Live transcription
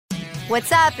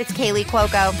What's up? It's Kaylee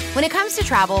Cuoco. When it comes to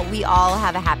travel, we all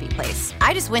have a happy place.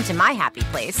 I just went to my happy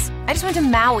place. I just went to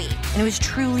Maui, and it was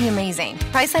truly amazing.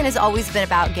 Priceline has always been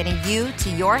about getting you to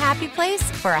your happy place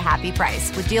for a happy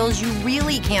price with deals you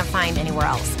really can't find anywhere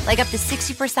else. Like up to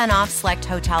 60% off select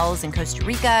hotels in Costa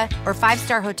Rica or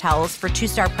 5-star hotels for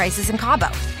 2-star prices in Cabo.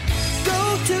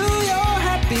 Go to your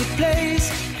happy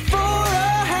place for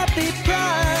a happy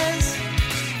price.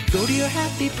 Go to your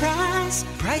happy price,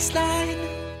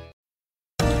 Priceline.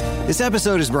 This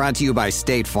episode is brought to you by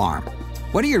State Farm.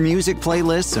 What do your music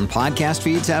playlists and podcast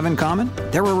feeds have in common?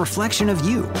 They're a reflection of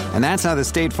you. And that's how the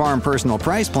State Farm Personal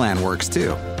Price Plan works,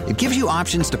 too. It gives you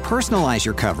options to personalize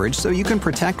your coverage so you can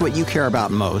protect what you care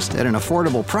about most at an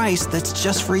affordable price that's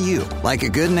just for you. Like a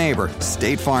good neighbor,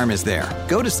 State Farm is there.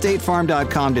 Go to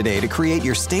statefarm.com today to create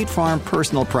your State Farm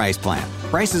Personal Price Plan.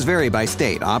 Prices vary by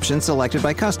state. Options selected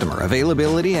by customer.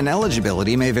 Availability and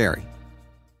eligibility may vary.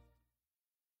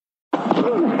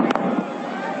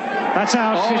 That's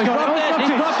out. Oh, he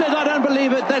dropped it. I don't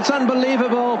believe it. That's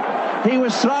unbelievable. He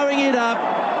was throwing it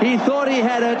up. He thought he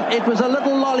had it. It was a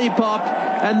little lollipop.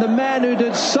 And the man who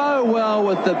did so well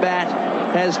with the bat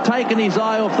has taken his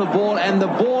eye off the ball, and the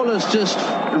ball has just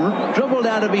dribbled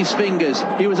out of his fingers.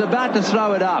 He was about to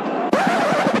throw it up.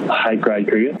 I hate grade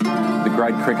cricket. The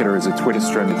Grade Cricketer is a Twitter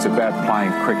stream. It's about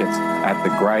playing cricket at the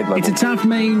grade level. It's a tough,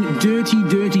 mean,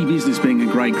 dirty business being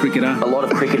a grade cricketer. A lot of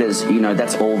cricketers,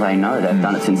 that's all they know. They've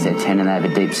done it since they're 10 and they have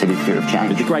a deep-seated fear of change.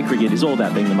 But the grade cricket is all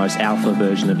about being the most alpha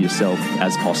version of yourself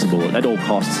as possible at all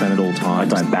costs and at all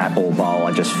times. I don't bat or bowl.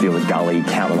 I just feel the gully,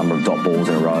 count a number of dot balls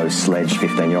in a row, sledge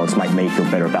 15-year-olds, make me feel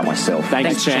better about myself.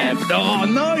 Thanks, champ. Oh,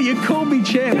 no, you called me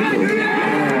champ.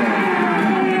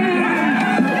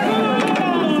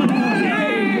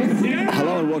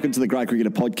 Welcome to the Grade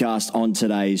Cricketer podcast. On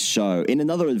today's show, in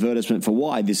another advertisement for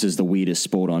why this is the weirdest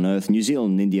sport on earth, New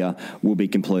Zealand and India will be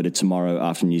concluded tomorrow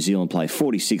after New Zealand play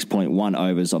 46.1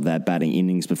 overs of their batting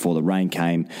innings before the rain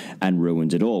came and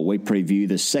ruined it all. We preview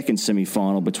the second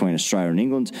semi-final between Australia and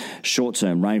England,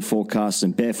 short-term rain forecasts,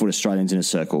 and barefoot Australians in a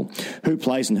circle. Who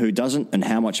plays and who doesn't, and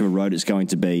how much of a road it's going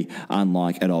to be,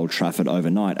 unlike at Old Trafford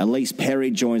overnight. Ellyse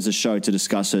Perry joins the show to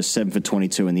discuss her 7 for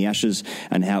 22 in the Ashes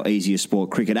and how easy a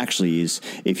sport cricket actually is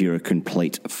if you're a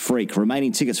complete freak.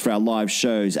 Remaining tickets for our live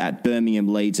shows at Birmingham,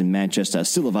 Leeds and Manchester are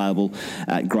still available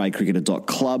at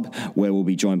gradecricketer.club, where we'll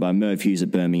be joined by Merv Hughes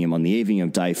at Birmingham on the evening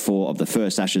of day 4 of the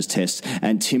first Ashes test,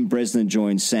 and Tim Bresnan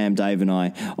joins Sam, Dave and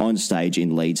I on stage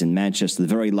in Leeds and Manchester. The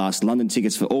very last London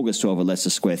tickets for August 12 at Leicester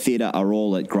Square Theatre are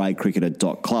all at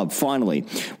gradecricketer.club. Finally,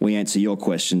 we answer your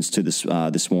questions to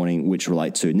this morning, which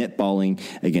relate to net bowling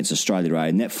against Australia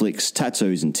Today, Netflix,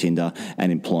 tattoos and Tinder,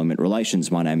 and employment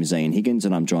relations. My name is Ian Higgins,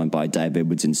 and I'm joined by Dave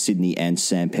Edwards in Sydney and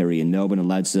Sam Perry in Melbourne. And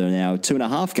lads, there are now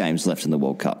 2.5 games left in the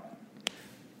World Cup.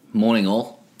 Morning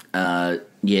all.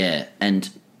 And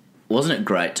wasn't it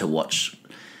great to watch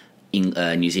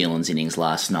New Zealand's innings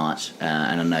last night?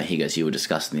 And I know, Higgos, you were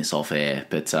discussing this off air,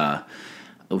 but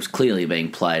it was clearly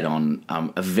being played on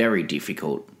a very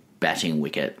difficult batting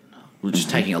wicket, which is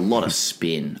taking a lot of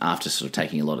spin after sort of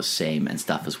taking a lot of seam and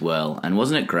stuff as well. And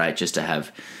wasn't it great just to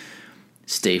have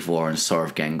Steve Waugh and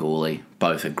Sourav Ganguly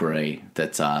both agree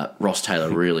that Ross Taylor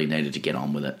really needed to get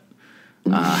on with it.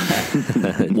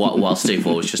 While Steve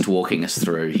Waugh was just walking us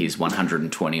through his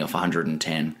 120 off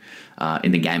 110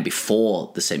 in the game before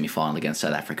the semi-final against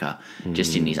South Africa,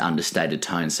 just in his understated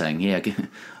tone saying, I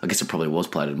guess it probably was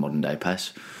played at modern day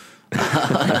pace.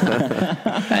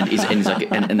 and he's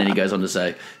like, and then he goes on to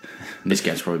say, this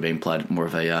game's probably being played at more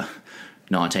of a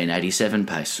 1987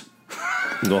 pace.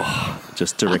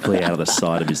 Just directly out of the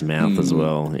side of his mouth as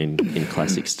well, in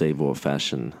classic Steve Waugh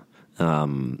fashion.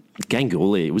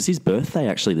 Ganguly, it was his birthday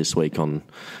actually this week. I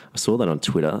saw that on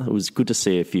Twitter. It was good to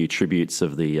see a few tributes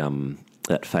of the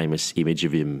that famous image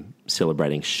of him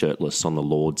celebrating shirtless on the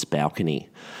Lord's balcony.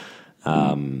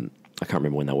 I can't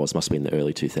remember when that was. Must have been the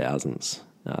early 2000s.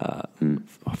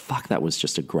 Fuck, that was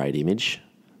just a great image.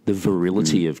 The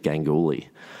virility of Ganguly.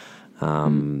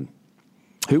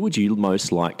 Who would you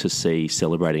most like to see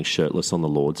celebrating shirtless on the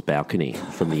Lord's balcony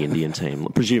from the Indian team,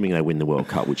 presuming they win the World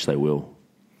Cup, which they will?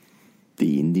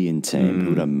 The Indian team, who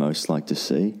would I most like to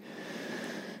see?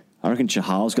 I reckon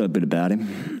Chahal's got a bit about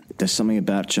him. There's something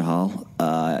about Chahal.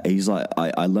 He's like,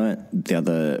 I learnt the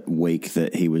other week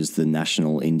that he was the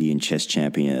national Indian chess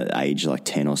champion at age like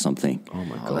 10 or something. Oh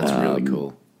my God, that's really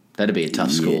cool. That'd be a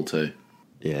tough school too.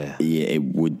 Yeah, it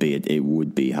would be. It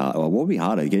would be hard. Well, what would be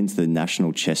harder, get into the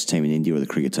national chess team in India or the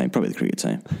cricket team? Probably the cricket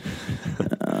team.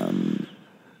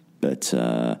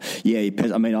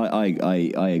 I mean,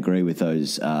 I agree with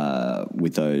those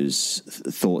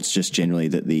thoughts. Just generally,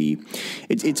 that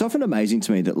it's often amazing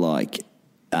to me that, like,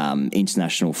 former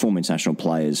international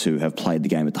players who have played the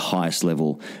game at the highest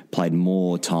level, played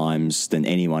more times than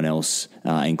anyone else,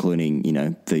 including,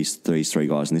 these three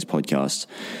guys in this podcast,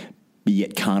 but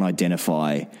yet can't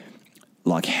identify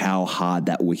like how hard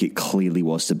that wicket clearly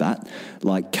was to bat.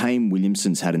 Like Kane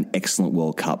Williamson's had an excellent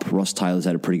World Cup. Ross Taylor's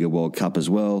had a pretty good World Cup as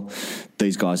well.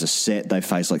 These guys are set. They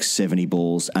face like 70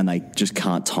 balls and they just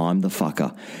can't time the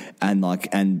fucker.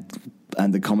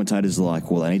 And the commentators are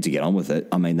like, well, they need to get on with it.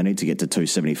 I mean, they need to get to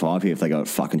 275 here if they go at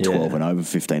fucking 12 and over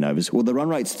 15 overs. Well, the run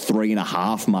rate's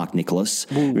 3.5, Mark Nicholas.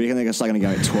 You reckon they're going to go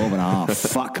at 12 and a half?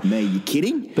 Fuck me, you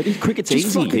kidding? But cricket's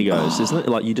easy, he goes, isn't it?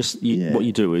 Like what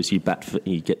you do is you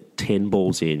get 10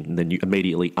 balls in and then you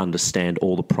immediately understand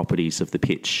all the properties of the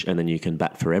pitch and then you can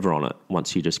bat forever on it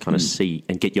once you just kind of see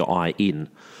and get your eye in.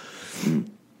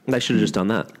 They should have just done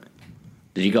that.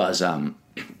 Did you guys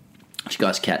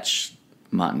catch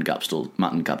Martin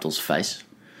Guptill's face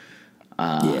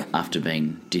after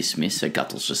being dismissed? So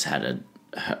Guptill's just had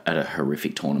a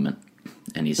horrific tournament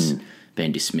and he's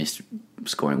been dismissed,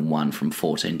 scoring 1 from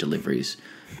 14 deliveries.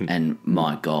 And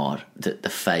my God, the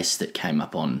face that came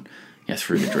up on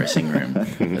through the dressing room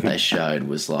that they showed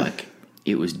was like,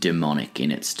 it was demonic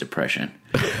in its depression.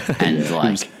 And it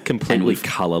was completely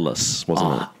colourless,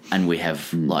 wasn't it? And we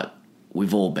have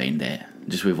we've all been there.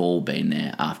 We've all been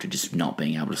there after just not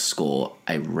being able to score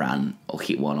a run or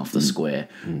hit one off the square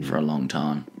for a long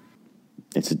time.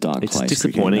 It's a dark place. It's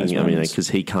disappointing. I mean, because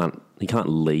he can't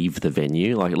leave the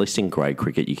venue. Like at least in grade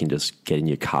cricket, you can just get in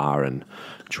your car and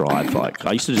drive. Like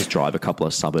I used to just drive a couple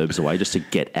of suburbs away just to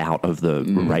get out of the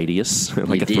radius,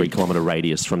 like a 3-kilometre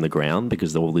radius from the ground,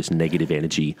 because of all this negative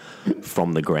energy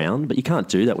from the ground. But you can't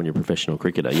do that when you're a professional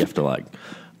cricketer. You have to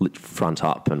front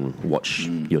up and watch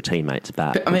your teammates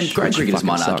bat. But, I mean, grade cricketers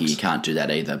might argue you can't do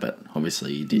that either, but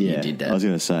obviously you did that. I was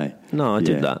going to say. No, I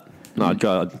did that. No, I'd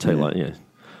tell you,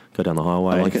 go down the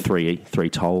highway, three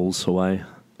tolls away.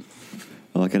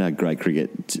 I like it how grade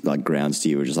cricket grounds to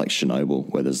you are just like Chernobyl,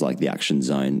 where there's the action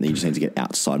zone. You just need to get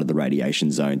outside of the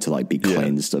radiation zone to be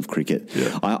cleansed of cricket.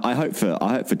 Yeah. I hope for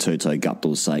Tuto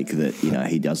Guptill's sake that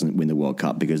he doesn't win the World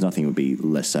Cup, because nothing would be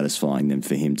less satisfying than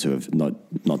for him to have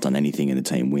not done anything and the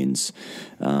team wins.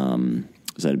 So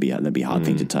that'd be a hard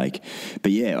thing to take.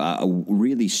 But a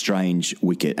really strange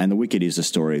wicket, and the wicket is the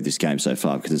story of this game so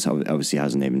far, because it obviously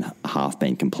hasn't even half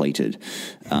been completed.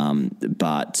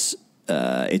 But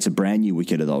it's a brand new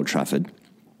wicket at Old Trafford,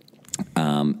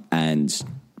 and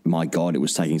my God, it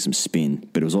was taking some spin,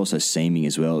 but it was also seaming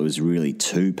as well. It was really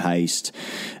two-paced.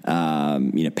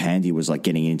 Pandya was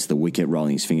getting into the wicket,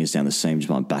 rolling his fingers down the seam just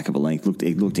by the back of a length.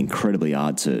 It looked incredibly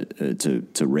hard to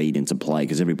read and to play,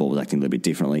 because every ball was acting a little bit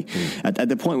differently. At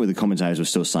the point where the commentators were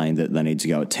still saying that they need to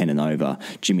go at 10 and over,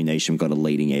 Jimmy Neesham got a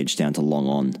leading edge down to long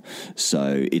on.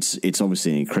 So it's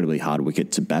obviously an incredibly hard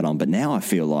wicket to bat on. But now I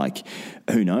feel like,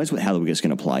 who knows how the wicket's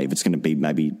going to play. If it's going to be,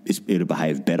 maybe it'll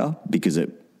behave better because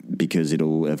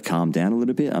it'll have calmed down a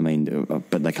little bit. I mean,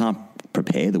 but they can't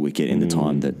prepare the wicket in the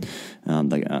time that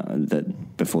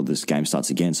before this game starts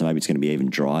again. So maybe it's going to be even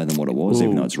drier than what it was,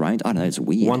 even though it's rained. I don't know, it's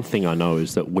weird. One thing I know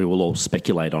is that we will all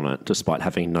speculate on it, despite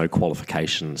having no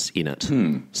qualifications in it.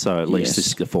 So at least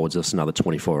this affords us another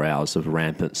 24 hours of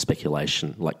rampant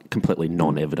speculation, completely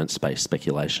non-evidence-based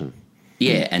speculation.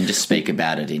 Yeah, and just speak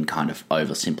about it in kind of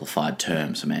oversimplified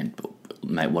terms. I mean,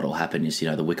 mate, what will happen is,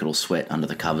 the wicket will sweat under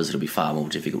the covers. It'll be far more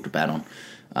difficult to bat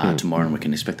on tomorrow, and we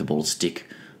can expect the ball to stick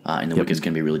in the wicket's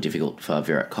going to be really difficult for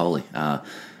Virat Kohli.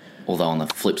 Although on the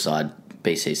flip side,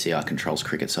 BCCI controls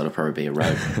cricket, so it'll probably be a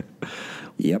road.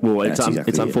 Yep. Well,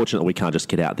 it's unfortunate we can't just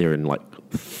get out there and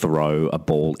throw a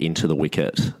ball into the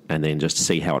wicket and then just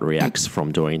see how it reacts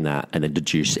from doing that, and then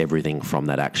deduce everything from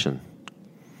that action.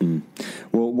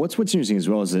 Well, what's interesting as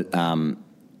well is that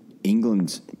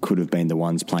England could have been the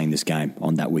ones playing this game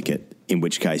on that wicket, in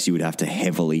which case you would have to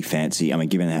heavily fancy. I mean,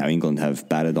 given how England have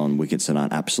batted on wickets that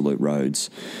aren't absolute roads,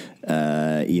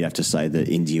 you'd have to say that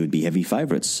India would be heavy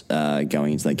favourites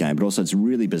going into that game. But also, it's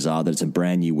really bizarre that it's a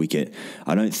brand new wicket.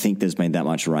 I don't think there's been that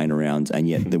much rain around, and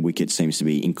yet the wicket seems to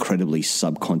be incredibly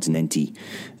subcontinenty.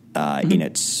 In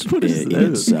its,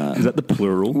 is that the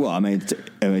plural? Well, I mean,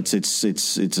 it's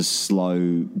a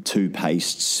slow,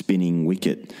 two-paced spinning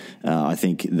wicket. I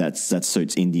think that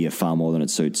suits India far more than it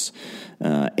suits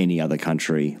any other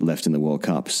country left in the World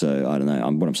Cup. So I don't know.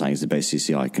 What I'm saying is the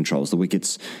BCCI controls the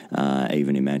wickets,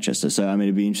 even in Manchester. So I mean,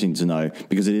 it'd be interesting to know,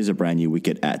 because it is a brand new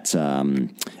wicket at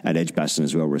Edgbaston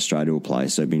as well, where Australia will play.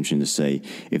 So it'd be interesting to see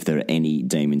if there are any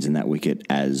demons in that wicket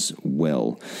as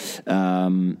well.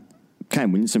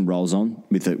 Kane Williamson rolls on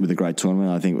with a great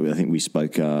tournament. I think we probably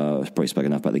spoke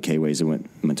enough about the Kiwis. There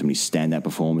weren't too many standout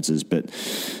performances, but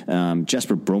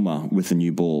Jasper Brummer with the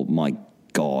new ball, my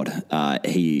god.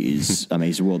 He is. I mean,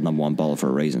 he's a world number one bowler for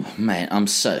a reason. Man, I'm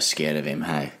so scared of him.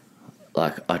 Hey,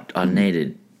 like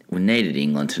we needed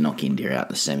England to knock India out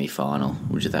in the semi-final,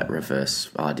 which is that reverse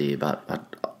idea. But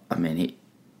I mean,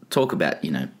 talk about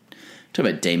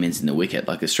demons in the wicket.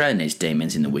 Like Australia needs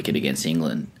demons in the wicket against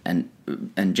England, and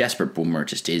Jasper Bumrah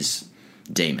just is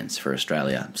demons for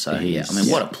Australia. So yeah, I mean,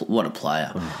 what a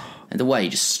player, and the way he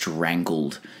just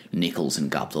strangled Nichols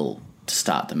and Guptill to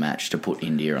start the match to put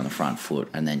India on the front foot,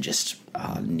 and then just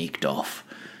nicked off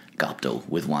Guptill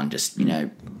with one just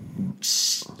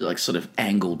like sort of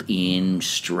angled in,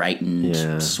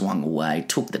 straightened, swung away,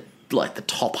 took the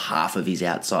top half of his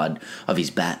outside of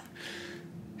his bat,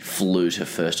 flew to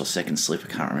first or second slip. I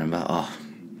can't remember. Oh,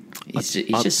 he's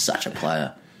just such a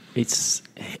player.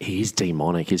 He's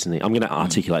demonic, isn't he? I'm going to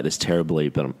articulate this terribly,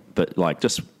 but like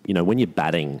just when you're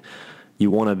batting, you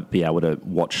want to be able to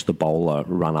watch the bowler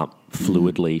run up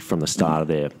fluidly from the start of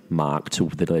their mark to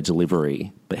their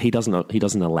delivery, but he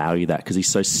doesn't allow you that because he's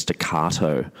so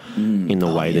staccato in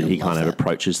the way that he kind of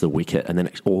approaches the wicket, and then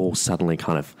it all suddenly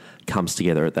kind of comes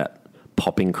together at that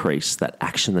popping crease, that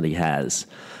action that he has.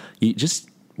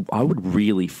 I would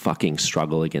really fucking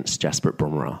struggle against Jasper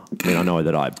Bumrah. I mean, I know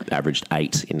that I averaged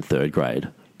 8 in third grade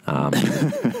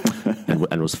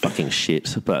and was fucking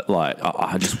shit, but like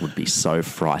I just would be so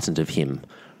frightened of him.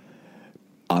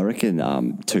 I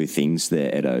reckon two things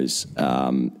there, Edo's,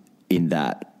 in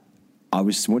that I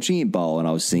was watching him bowl and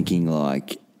I was thinking,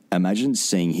 like, imagine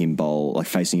seeing him bowl, like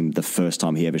facing him the first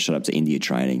time he ever showed up to India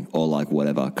training or like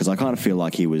whatever. Because I kind of feel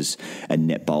like he was a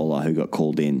net bowler who got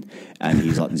called in and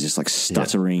he's like just like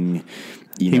stuttering,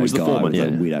 he was the guy former, with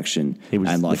like weird action. He was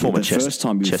and like the former first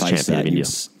time you face that, India.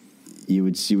 you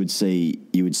would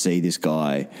see this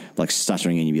guy like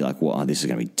stuttering and you'd be like, wow, this is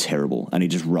going to be terrible. And he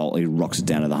rocks it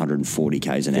down to the 140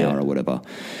 Ks an hour or whatever.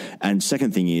 And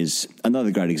second thing is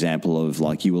another great example of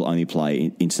like you will only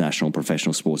play international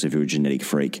professional sports if you're a genetic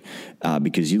freak,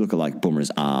 because you look at like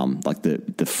Bumrah's arm, like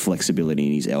the flexibility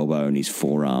in his elbow and his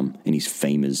forearm and his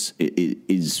femurs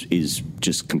is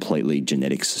just completely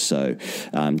genetics. So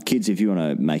kids, if you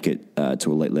want to make it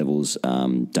to elite levels,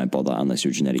 don't bother unless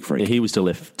you're a genetic freak. He was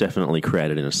definitely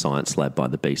created in a science lab by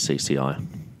the BCCI.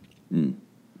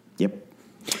 Yep.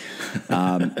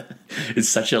 It's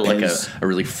such a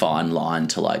really fine line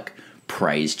to like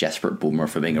praise Jasper Bumrah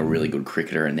for being a really good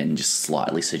cricketer and then just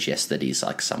slightly suggest that he's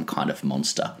like some kind of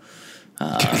monster.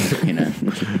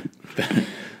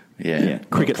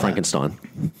 Cricket Frankenstein.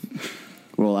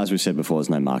 Well, as we said before, there's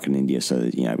no market in India, so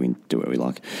we can do what we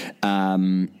like.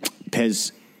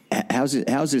 Pez,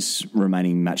 how's this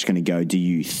remaining match going to go? Do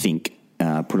you think?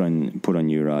 Put on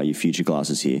your future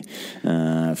glasses here.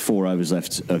 4 overs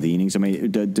left of the innings. I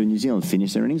mean, do New Zealand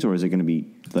finish their innings, or is it going to be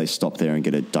they stop there and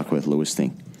get a Duckworth-Lewis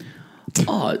thing?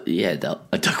 Oh yeah,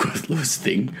 a Duckworth-Lewis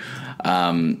thing.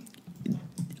 I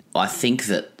think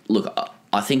that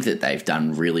they've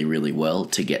done really, really well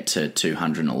to get to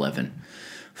 211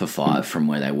 for 5 from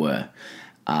where they were,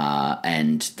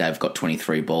 and they've got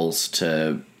 23 balls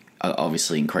to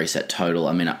obviously increase that total.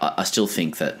 I mean, I still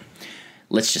think that.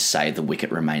 Let's just say the wicket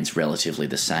remains relatively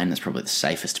the same. That's probably the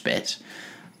safest bet.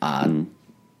 I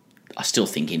still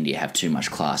think India have too much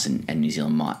class, and New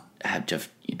Zealand might have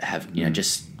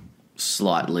just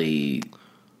slightly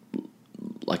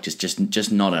like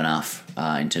just not enough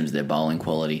in terms of their bowling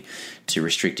quality to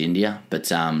restrict India.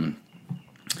 But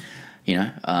you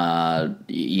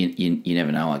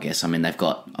never know, I guess. I mean,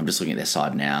 I'm just looking at their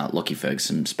side now. Lockie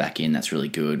Ferguson's back in. That's really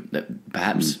good. That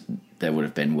perhaps they would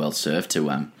have been well served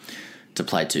to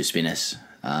play 2 spinners,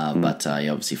 but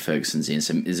obviously Ferguson's in.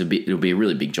 So it'll be a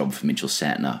really big job for Mitchell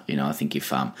Santner. I think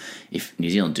if New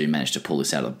Zealand do manage to pull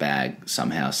this out of the bag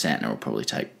somehow, Santner will probably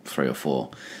take 3 or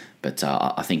 4. But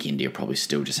I think India probably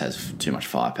still just has too much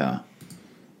firepower.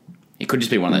 It could just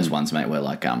be one of those ones, mate, where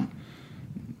like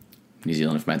New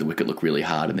Zealand have made the wicket look really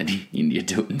hard, and then India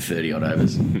do it in 30 odd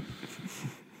overs.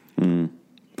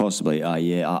 Possibly,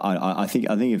 I think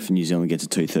if New Zealand gets to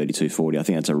 230, 240, I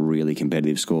think that's a really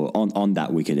competitive score on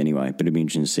that wicket anyway. But it'd be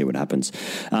interesting to see what happens.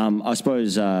 I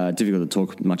suppose difficult to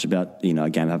talk much about. A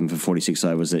game happened for 46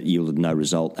 overs that yielded no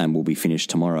result and will be finished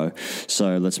tomorrow.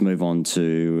 So let's move on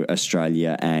to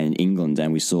Australia and England.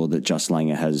 And we saw that Just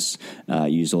Langer has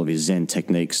used all of his Zen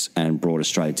techniques and brought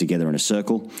Australia together in a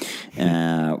circle,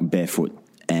 barefoot.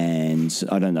 And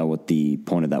I don't know what the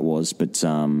point of that was, but.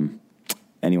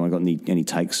 Anyone got any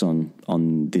takes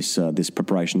on this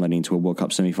preparation leading into a World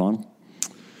Cup semi-final?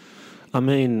 I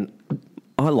mean,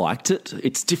 I liked it.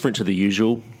 It's different to the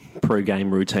usual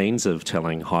pre-game routines of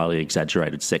telling highly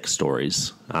exaggerated sex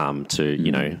stories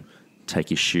to, take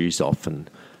your shoes off and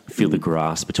feel the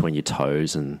grass between your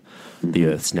toes and the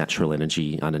Earth's natural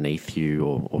energy underneath you,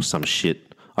 or some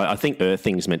shit. I think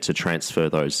earthing's meant to transfer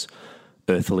those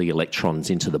earthly electrons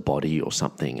into the body or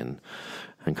something, and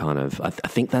kind of I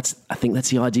think that's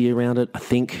the idea around it. I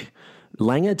think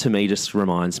Langer to me just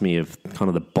reminds me of kind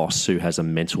of the boss who has a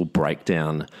mental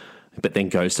breakdown, but then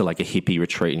goes to like a hippie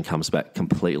retreat and comes back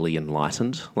completely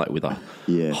enlightened, like with a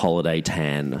holiday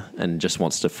tan, and just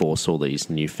wants to force all these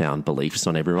newfound beliefs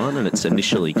on everyone. And it's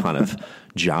initially kind of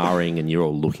jarring, and you're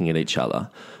all looking at each other,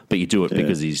 but you do it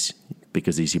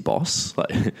because he's your boss.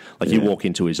 Like you walk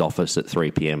into his office at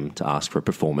 3 p.m. to ask for a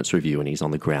performance review, and he's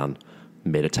on the ground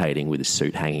meditating with his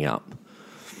suit hanging up.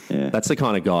 Yeah. That's the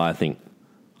kind of guy I think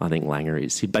Langer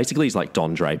is. He's like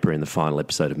Don Draper in the final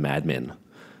episode of Mad Men,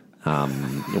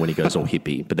 when he goes all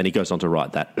hippie. But then he goes on to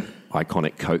write that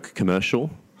iconic Coke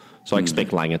commercial. So I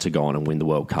expect Langer to go on and win the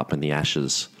World Cup in the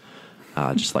Ashes,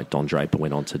 just like Don Draper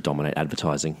went on to dominate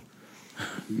advertising.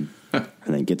 And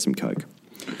then get some Coke.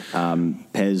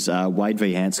 Pez, Wade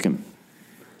v. Hanscom.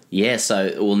 Yeah,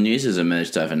 so news has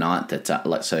emerged overnight that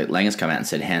so Langer's come out and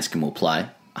said Hanscom will play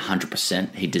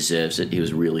 100%. He deserves it. He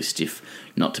was really stiff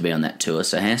not to be on that tour.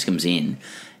 So Hanscom's in.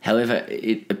 However,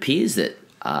 it appears that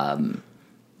I'm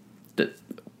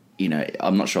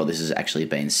not sure this has actually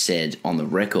been said on the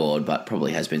record, but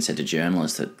probably has been said to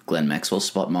journalists that Glenn Maxwell's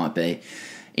spot might be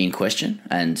in question.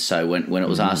 And so when it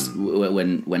was asked,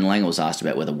 when Langer was asked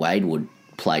about whether Wade would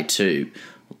play too,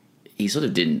 he sort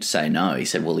of didn't say no. He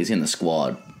said, well, he's in the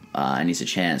squad and he's a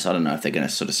chance. I don't know if they're going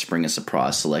to sort of spring a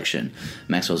surprise selection.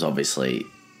 Maxwell's obviously,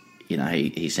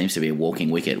 he seems to be a walking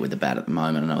wicket with the bat at the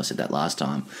moment. I know I said that last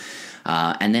time.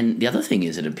 And then the other thing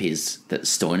is it appears that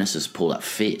Stoinis has pulled up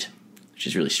fit, which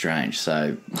is really strange.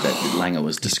 So that Langer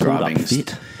was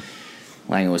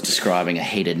describing a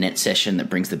heated net session that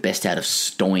brings the best out of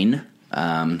Stoin.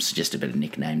 Suggest a bit of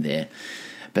nickname there.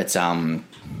 But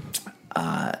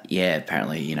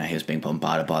apparently, he was being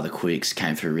bombarded by the quicks,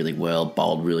 came through really well,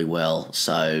 bowled really well.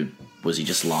 So was he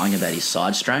just lying about his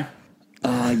side strain?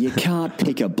 You can't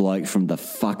pick a bloke from the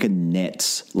fucking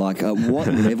nets. Like, at what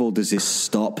level does this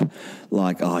stop?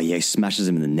 Like, he smashes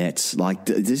him in the nets. Like,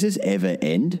 does this ever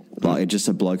end? Like, just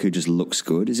a bloke who just looks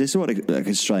good? Is this what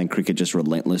Australian cricket just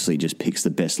relentlessly just picks the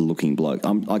best looking bloke?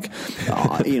 I'm like,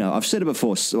 I've said it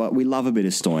before. We love a bit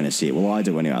of Stoinis here. Well, I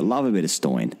do anyway. I love a bit of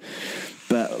Stoin.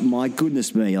 But my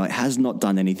goodness me, has not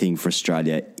done anything for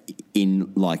Australia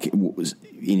in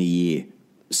a year.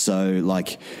 So,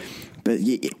 but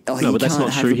but that's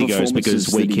not true. He goes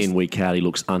because week in, week out, he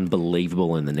looks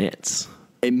unbelievable in the nets.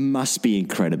 It must be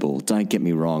incredible. Don't get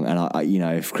me wrong. And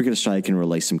if Cricket Australia can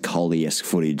release some Kohli-esque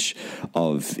footage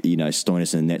of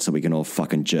Stoinis in the nets that we can all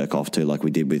fucking jerk off to, like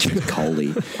we did with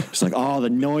Kohli, it's like, the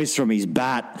noise from his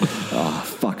bat.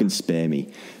 Fucking spare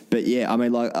me. But yeah, I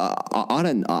mean,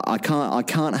 I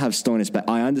can't have Stoinis back.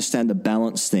 I understand the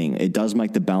balance thing. It does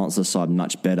make the balance of the side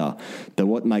much better. But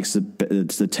what makes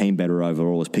the team better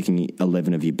overall is picking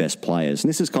 11 of your best players. And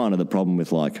this is kind of the problem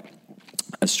with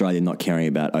Australia not caring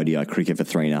about ODI cricket for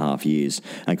 3.5 years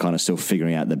and kind of still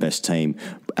figuring out the best team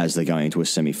as they're going into a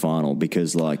semi-final.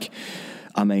 Because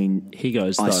he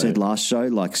goes. I said last show,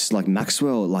 like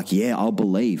Maxwell, I'll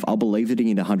believe that he can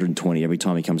hit 120 every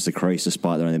time he comes to crease,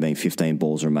 despite there only being 15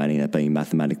 balls remaining, that being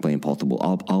mathematically impossible.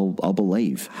 I'll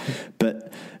believe,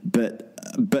 but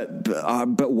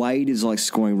Wade is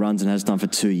scoring runs and has done for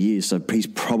 2 years, so he's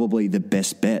probably the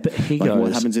best bet. But he goes,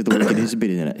 what happens if the wicket is a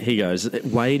bit in it? He goes.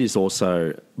 Wade is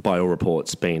also, by all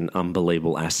reports, been an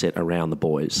unbelievable asset around the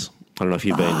boys. I don't know if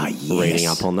you've been reading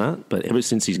up on that, but ever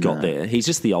since he's got there, he's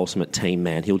just the ultimate team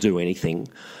man. He'll do anything.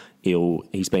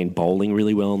 He's been bowling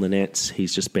really well in the nets.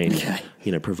 He's just been,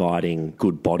 providing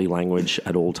good body language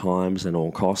at all times and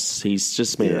all costs. He's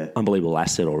just been an unbelievable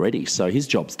asset already. So his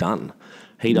job's done.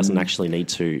 He doesn't actually need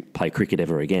to play cricket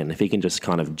ever again. If he can just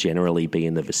kind of generally be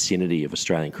in the vicinity of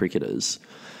Australian cricketers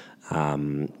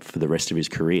for the rest of his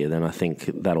career, then I think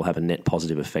that'll have a net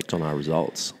positive effect on our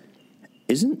results.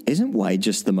 Isn't Wade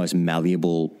just the most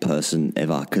malleable person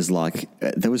ever? Because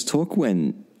there was talk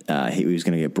when he was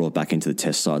going to get brought back into the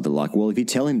test side that if you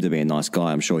tell him to be a nice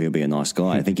guy, I'm sure he'll be a nice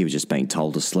guy. I think he was just being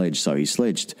told to sledge, so he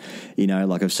sledged.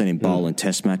 I've seen him bowl in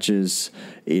test matches.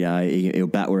 He'll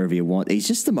bat wherever you want. He's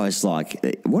just the most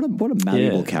what a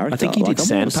malleable character. I think he did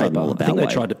sandpaper. I think they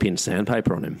tried to pin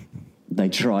sandpaper on him. They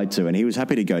tried to, and he was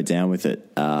happy to go down with it.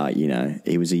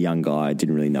 He was a young guy,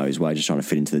 didn't really know his way, just trying to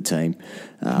fit into the team.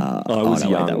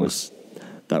 Young.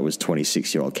 That was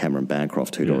 26-year-old Cameron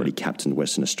Bancroft, who'd already captained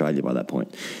Western Australia by that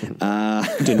point.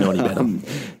 Didn't know any better.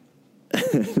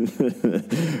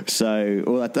 So,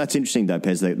 well, that's interesting though,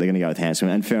 Pez. They're going to go with Hanscom,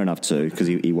 and fair enough too, because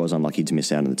he was unlucky to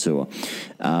miss out on the tour.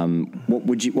 What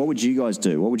would you guys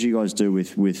do? What would you guys do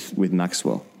with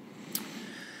Maxwell?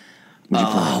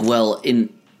 Well,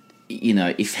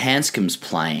 if Hanscom's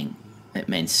playing, it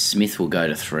means Smith will go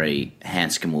to 3,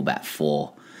 Hanscom will bat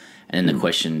 4, and then the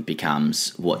question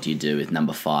becomes, what do you do with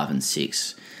number 5 and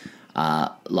 6?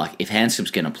 If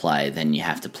Hanscom's going to play, then you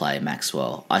have to play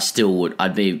Maxwell. I still would.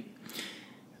 I'd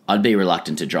be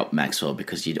reluctant to drop Maxwell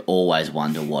because you'd always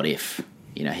wonder what if.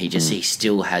 He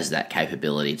still has that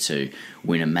capability to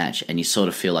win a match, and you sort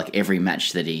of feel like every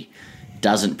match that he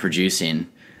doesn't produce in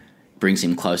brings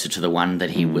him closer to the one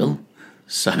that he will.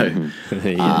 So,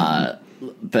 but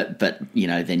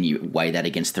then you weigh that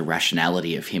against the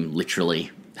rationality of him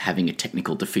literally having a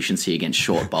technical deficiency against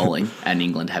short bowling and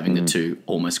England having the 2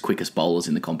 almost quickest bowlers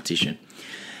in the competition.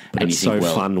 But it's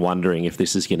fun wondering if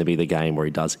this is going to be the game where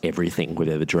he does everything we've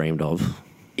ever dreamed of.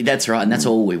 That's right, and that's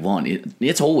all we want.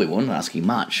 It's all we want, not asking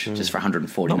much, just for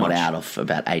 140 not out of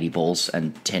about 80 balls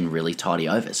and 10 really tidy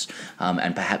overs,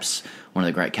 and perhaps one of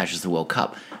the great catches of the World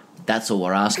Cup. That's all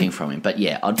we're asking from him. But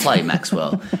yeah, I'd play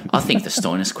Maxwell. I think the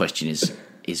Stoinis question is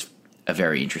a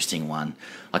very interesting one.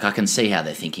 Like, I can see how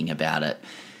they're thinking about it.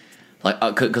 Like,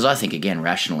 because I think, again,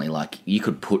 rationally, like, you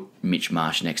could put Mitch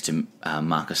Marsh next to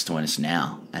Marcus Stoinis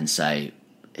now and say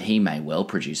he may well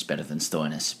produce better than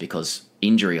Stoinis, because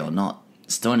injury or not,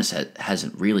 Stoinis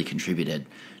hasn't really contributed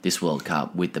this World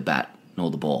Cup with the bat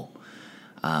nor the ball,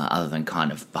 other than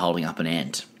kind of holding up an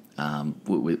end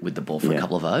with the ball for a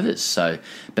couple of overs. So,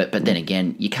 but then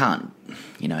again, you can't.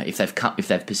 If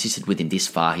they've persisted with him this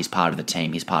far, he's part of the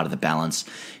team. He's part of the balance.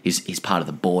 He's part of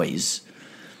the boys.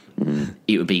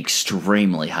 It would be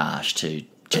extremely harsh to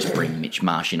just bring Mitch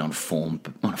Marsh in on a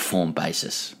form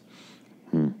basis.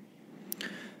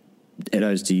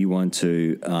 Edos, do you want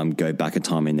to go back a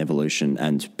time in evolution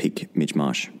and pick Mitch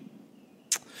Marsh?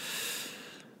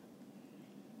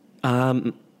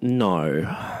 No,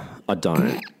 I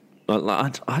don't.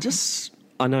 I just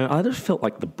felt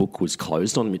like the book was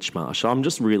closed on Mitch Marsh. I'm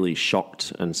just really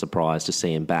shocked and surprised to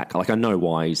see him back. Like, I know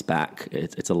why he's back.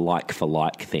 It's a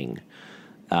like-for-like thing.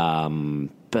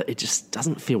 But it just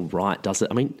doesn't feel right, does it?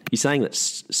 I mean, you're saying that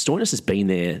Stoinis has been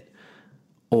there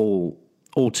all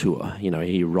tour.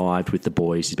 He arrived with the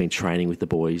boys. He's been training with the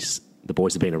boys. The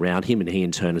boys have been around him, and he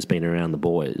in turn has been around the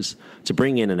boys. To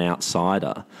bring in an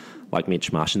outsider like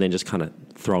Mitch Marsh and then just kind of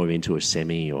throw him into a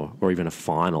semi or even a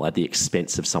final at the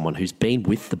expense of someone who's been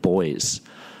with the boys,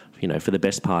 for the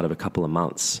best part of a couple of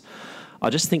months. I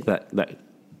just think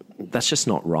that's just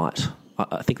not right.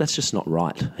 I think that's just not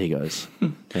right, he goes.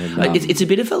 And, it's a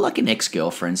bit of an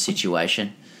ex-girlfriend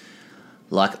situation.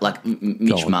 Like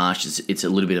Mitch Marsh, it's a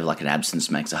little bit of like an absence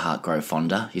makes a heart grow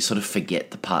fonder. You sort of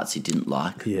forget the parts he didn't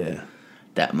like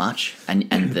that much. And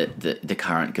the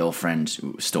current girlfriend,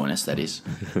 Stoinis, that is,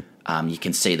 you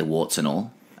can see the warts and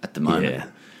all at the moment.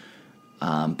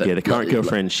 Yeah. But the current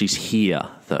girlfriend, she's here,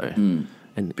 though.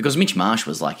 And because Mitch Marsh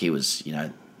was like, he was,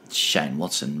 Shane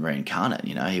Watson reincarnate.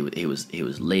 He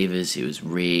was levers, he was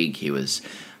rig, he was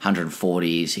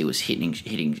 140s, he was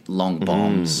hitting long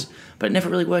bombs, but it never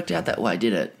really worked out that way,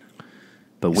 did it?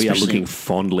 But we are looking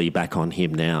fondly back on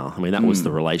him now. I mean, that was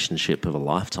the relationship of a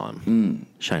lifetime.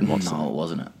 Shane Watson. No, it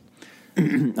wasn't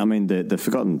it? I mean, the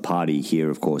forgotten party here,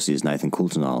 of course, is Nathan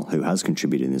Coulter-Nile, who has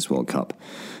contributed in this World Cup.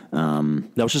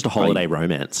 That was just a holiday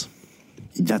romance.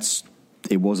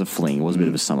 It was a fling. It was a bit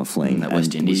of a summer fling. That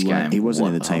West Indies game. He wasn't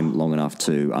in the team long enough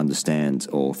to understand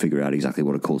or figure out exactly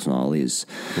what a Coulter-Nile is.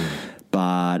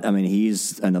 But, I mean, he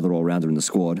is another all-rounder in the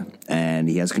squad, and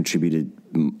he has contributed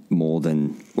more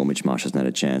than, well, Mitch Marsh hasn't had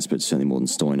a chance, but certainly more than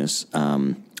Stoinis.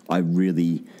 I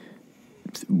really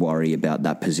worry about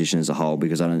that position as a whole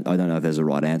because I don't know if there's a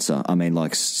right answer. I mean,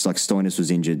 like Stoinis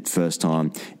was injured first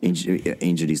time,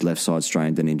 injured his left side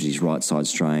strain, then injured his right side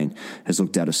strain, has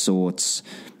looked out of sorts,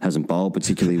 hasn't bowled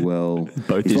particularly well.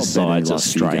 Both his sides are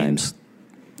strained.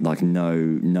 Like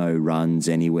no runs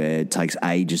anywhere. It takes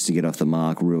ages to get off the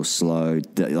mark, real slow.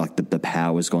 The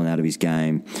power's gone out of his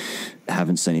game.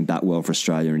 Haven't seen him bat well for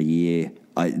Australia in a year.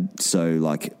 I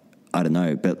don't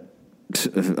know. But,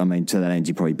 I mean, to that end,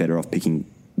 you're probably better off picking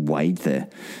Wade there.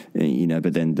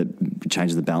 But then the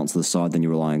changes the balance of the side, then you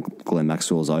rely on Glenn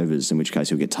Maxwell's overs, in which case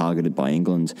he'll get targeted by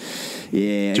England.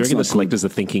 Yeah. Do you reckon the selectors are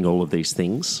thinking all of these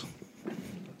things?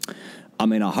 I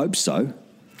mean, I hope so.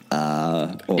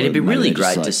 It'd be really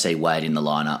great to see Wade in the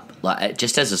lineup, like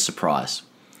just as a surprise,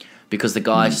 because the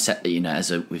guy,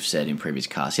 as we've said in previous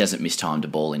casts, he hasn't missed time to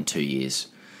ball in 2 years.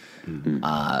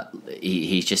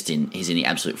 He's in the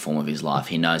absolute form of his life.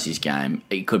 He knows his game.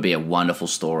 It could be a wonderful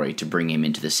story to bring him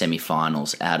into the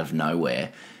semi-finals out of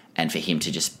nowhere, and for him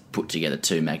to just put together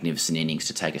 2 magnificent innings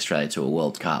to take Australia to a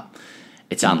World Cup.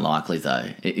 It's unlikely, though.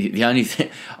 The only thing...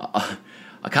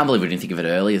 I can't believe we didn't think of it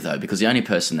earlier, though, because the only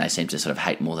person they seem to sort of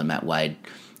hate more than Matt Wade,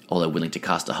 or they're willing to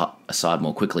cast aside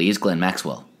more quickly, is Glenn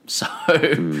Maxwell. So,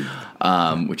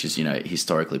 which is,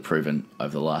 historically proven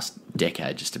over the last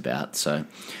decade just about. So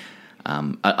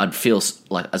I'd feel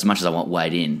like, as much as I want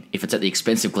Wade in, if it's at the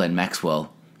expense of Glenn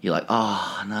Maxwell, you're like,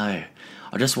 oh, no.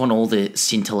 I just want all the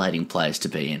scintillating players to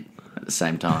be in at the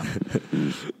same time.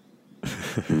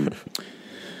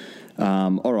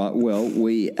 All right, well,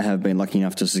 we have been lucky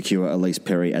enough to secure Ellyse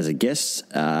Perry as a guest.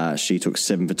 She took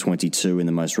 7 for 22 in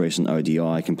the most recent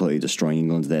ODI, completely destroying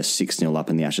England. They're 6-0 up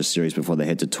in the Ashes series before they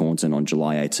head to Taunton on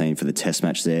July 18 for the Test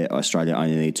match there. Australia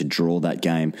only need to draw that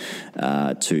game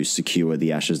to secure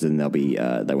the Ashes. Then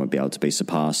they won't be able to be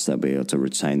surpassed. They'll be able to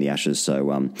retain the Ashes.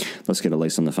 So let's get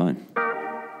Ellyse on the phone.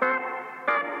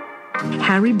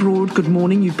 Harry Broad, good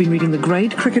morning. You've been reading The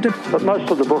Grade Cricketer. But most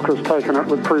of the book has taken up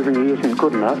with proving he isn't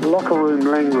good enough. Locker room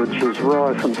language is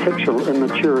rife and sexual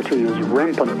immaturity is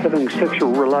rampant. Having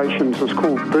sexual relations is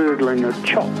called burgling a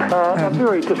chop. I'm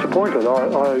very disappointed.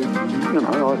 I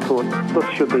thought this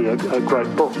should be a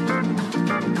great book.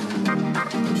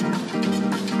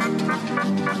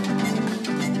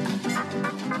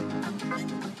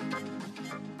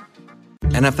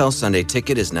 NFL Sunday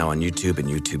Ticket is now on YouTube and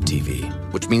YouTube TV,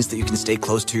 which means that you can stay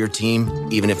close to your team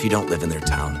even if you don't live in their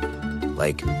town.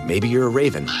 Like, maybe you're a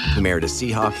Raven who married a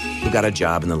Seahawk who got a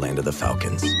job in the land of the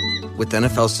Falcons. With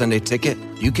NFL Sunday Ticket,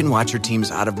 you can watch your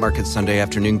team's out-of-market Sunday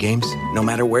afternoon games no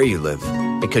matter where you live,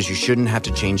 because you shouldn't have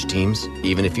to change teams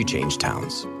even if you change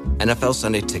towns. NFL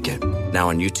Sunday Ticket, now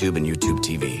on YouTube and YouTube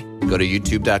TV. Go to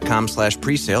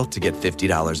youtube.com/presale to get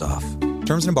 $50 off.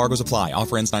 Terms and embargoes apply.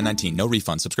 Offer ends 9/19. No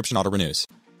refund. Subscription auto renews.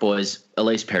 Boys,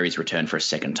 Ellyse Perry's returned for a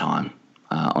second time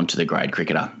onto the Grade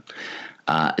Cricketer.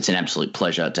 It's an absolute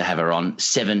pleasure to have her on.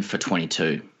 7 for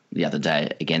 22 the other day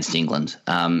against England.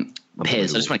 Pez,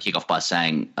 I just want to kick off by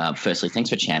saying, firstly, thanks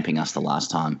for championing us the last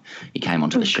time you came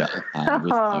onto the show with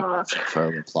no for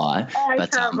a reply. I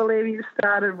can't believe you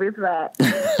started with that.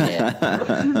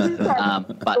 Yeah.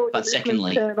 But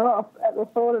secondly, turn off at the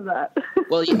thought of that.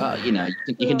 Well, you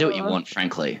can do what you want,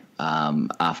 frankly,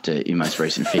 after your most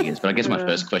recent figures. But I guess my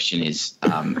first question is,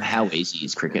 how easy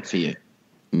is cricket for you?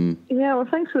 Yeah, well,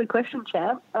 thanks for the question,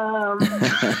 champ.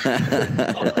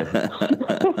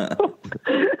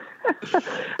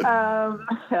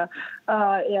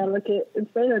 Look,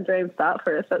 it's been a dream start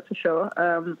for us, that's for sure.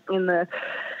 In the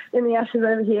Ashes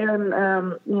over here, and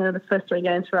the first 3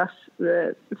 games for us,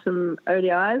 some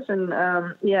ODIs, and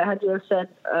had you have said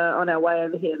on our way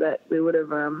over here that we would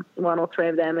have won all 3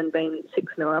 of them and been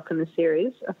 6-0 up in the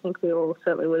series, I think we all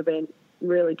certainly would have been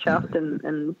really chuffed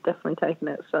and definitely taken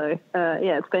it. So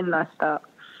it's been a nice start.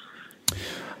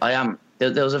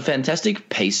 There was a fantastic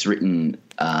piece written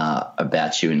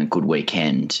about you in a Good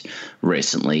Weekend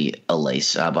recently,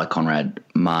 Ellyse, by Conrad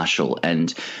Marshall,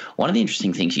 and one of the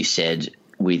interesting things you said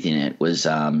within it was,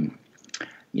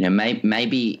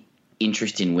 maybe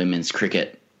interest in women's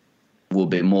cricket will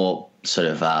be more sort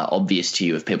of obvious to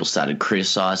you if people started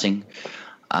criticising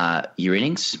your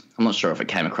innings. I'm not sure if it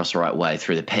came across the right way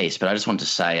through the piece, but I just wanted to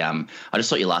say I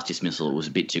just thought your last dismissal was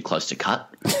a bit too close to cut.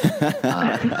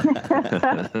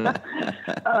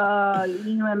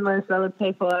 You and most other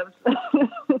people,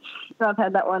 I've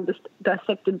had that one just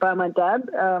dissected by my dad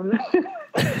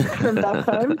from back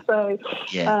home. So,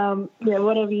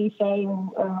 whatever you say,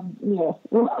 we'll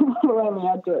only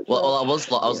add to it. Well, I was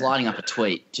lining up a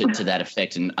tweet to that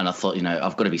effect, and I thought,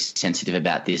 I've got to be sensitive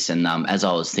about this. And as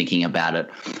I was thinking about it,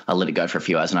 I let it go for a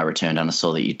few hours, and I returned and I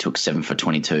saw that you took 7 for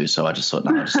 22. So I just thought,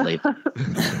 no, I'll just leave. By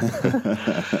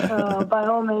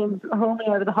all means, hold me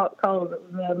over the hot coals.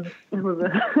 It was a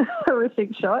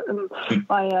horrific shot, and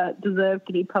I deserve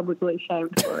to be publicly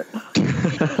shamed for it.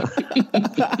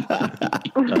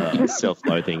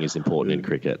 Self-loathing is important in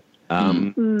cricket.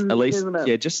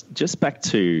 Ellyse, just back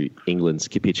to England's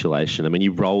capitulation. I mean,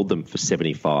 you rolled them for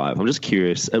 75. I'm just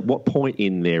curious, at what point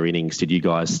in their innings did you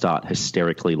guys start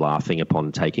hysterically laughing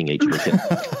upon taking each wicket?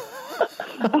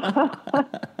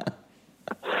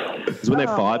 Is when they're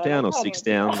 5 down or 6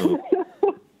 down?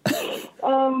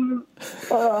 When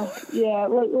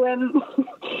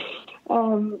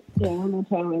the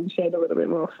Taiwan showed a little bit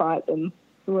more fight than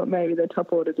what maybe the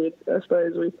top order did, I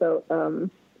suppose we felt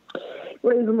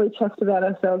reasonably chuffed about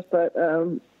ourselves, but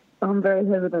I'm very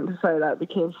hesitant to say that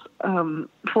because,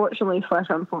 fortunately /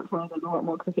 unfortunately, there's a lot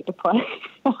more cricket to play,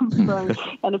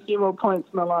 and a few more points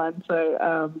on the line.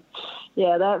 So,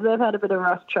 they've had a bit of a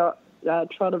rough trot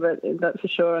of it, that's for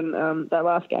sure. And that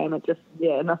last game, it just,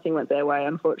 nothing went their way,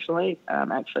 unfortunately.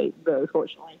 Actually, very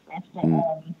fortunately for us.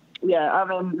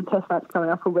 The Test match coming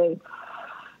up will be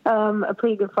a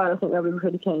pretty good fight. I think they'll be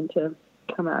pretty keen to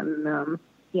come out and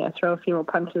throw a few more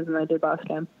punches than they did last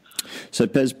game. So,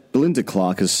 Pez, Belinda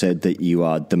Clark has said that you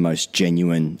are the most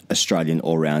genuine Australian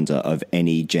all-rounder of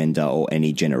any gender or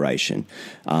any generation.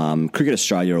 Cricket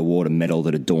Australia award a medal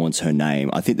that adorns her name.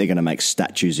 I think they're going to make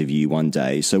statues of you one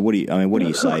day. So, what do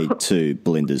you say to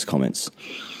Belinda's comments?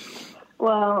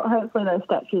 Well, hopefully those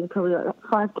statues are probably like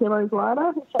 5 kilos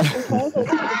lighter, if that's okay.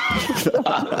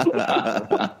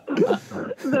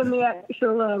 Than the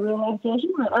actual real life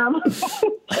version.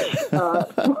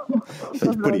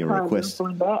 That's putting a request.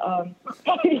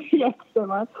 Yes, so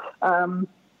much.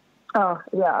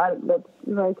 That's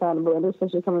very kind of Belinda,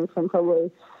 especially coming from probably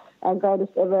our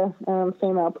greatest ever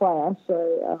female player.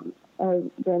 So I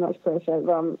very much appreciate it,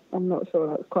 but I'm not sure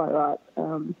that's quite right.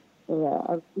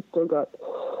 I've still got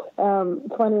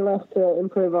plenty left to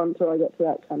improve on until I get to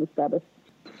that kind of status.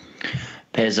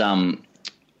 Pez,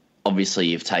 obviously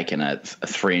you've taken a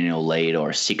 3-0 lead or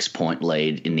a 6-point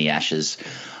lead in the Ashes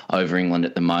over England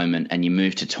at the moment, and you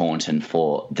move to Taunton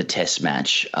for the Test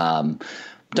match. Don't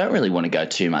really want to go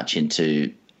too much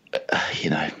into,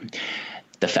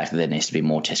 the fact that there needs to be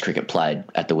more Test cricket played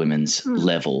at the women's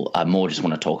level. I more just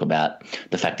want to talk about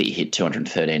the fact that you hit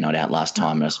 213 not out last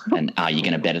time, and are you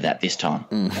going to better that this time?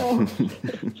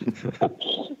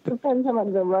 Depends how much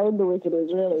of a road the wicket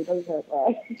is, really, doesn't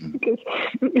it? Because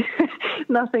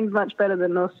nothing's much better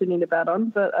than North Sydney to bat on,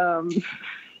 but oh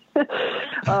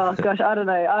gosh, I don't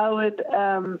know. I would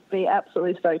be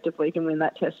absolutely stoked if we can win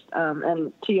that Test.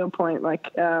 And to your point,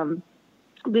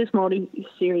 this multi-format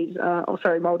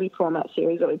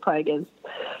series that we play against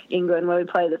England, where we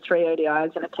play the 3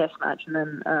 ODIs in a Test match and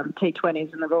then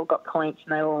T20s, and they've all got points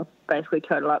and they all basically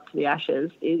total up to the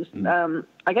Ashes, is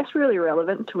I guess really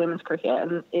relevant to women's cricket.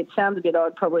 And it sounds a bit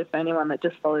odd probably for anyone that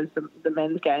just follows the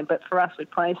men's game, but for us, we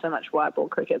play so much white ball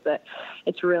cricket that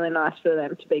it's really nice for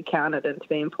them to be counted and to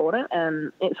be important,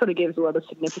 and it sort of gives a lot of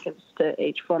significance to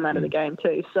each format of the game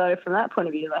too. So from that point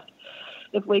of view,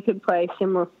 if we could play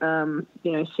similar,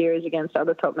 series against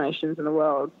other top nations in the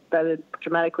world, that would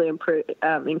dramatically increase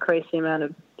the amount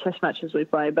of Test matches we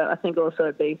play. But I think also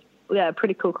it'd be, a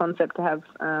pretty cool concept to have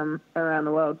around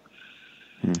the world.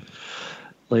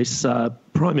 Ellyse,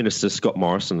 Prime Minister Scott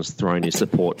Morrison has thrown his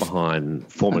support behind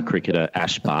former cricketer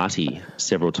Ash Barty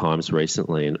several times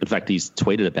recently. And in fact, he's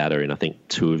tweeted about her in, I think,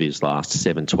 2 of his last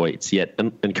 7 tweets. Yet,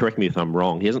 and correct me if I'm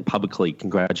wrong, he hasn't publicly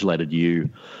congratulated you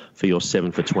for your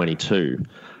 7 for 22,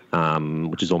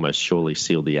 which has almost surely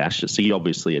sealed the Ashes. So you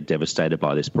obviously are devastated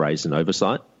by this brazen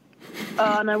oversight.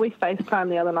 Oh, no, we FaceTimed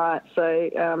the other night, so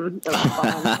it was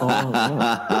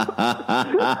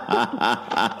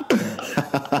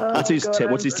fine.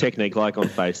 What's his technique like on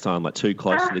FaceTime? Like too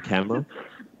close to the camera?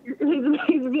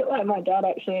 He's a bit like my dad,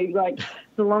 actually.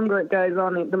 The longer it goes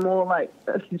on, the more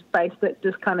his face that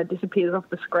just kind of disappears off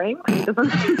the screen. He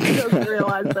doesn't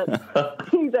realise that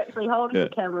he's actually holding the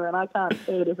camera, and I can't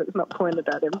see it if it's not pointed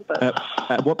at him. But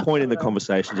at what point in the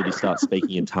conversation did he start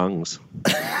speaking in tongues?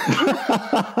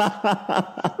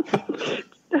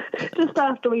 Just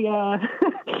after we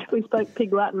spoke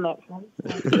Pig Latin, actually.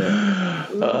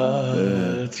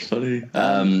 That's funny.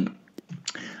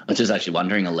 I was just actually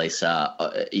wondering, Ellyse,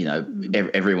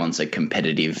 everyone's a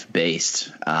competitive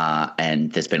beast,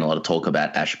 and there's been a lot of talk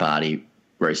about Ash Barty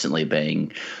recently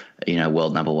being,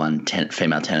 world number 1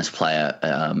 female tennis player.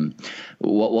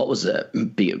 What was a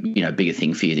bigger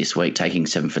thing for you this week, taking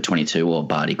 7 for 22 or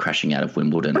Barty crashing out of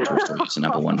Wimbledon to establish the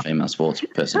number 1 female sports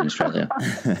person in Australia?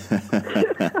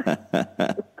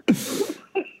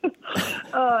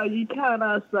 Oh, you can't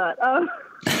ask that.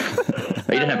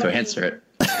 You don't have to answer it.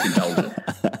 Indulgent.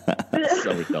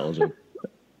 So indulgent.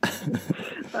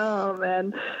 Oh,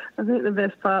 man. I think the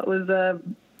best part was,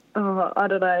 I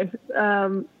don't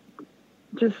know,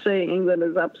 just seeing England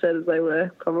as upset as they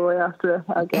were probably after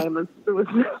our game was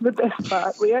the best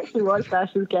part. We actually watched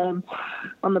Ash's game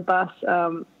on the bus.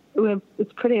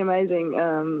 It's pretty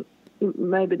amazing.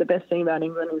 Maybe the best thing about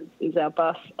England is our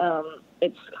bus.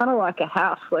 It's kind of like a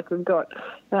house. We've got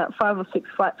about 5 or 6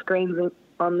 flat screens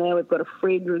on there. We've got a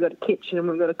fridge, we've got a kitchen,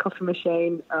 we've got a coffee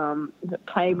machine, we've got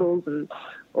tables and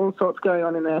all sorts going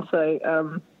on in there.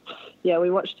 So, we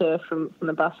watched her from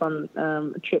the bus on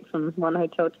a trip from one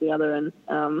hotel to the other, and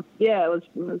it was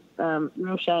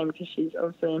real shame because she's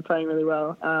obviously playing really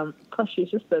well. Plus, she's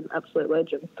just an absolute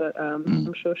legend. But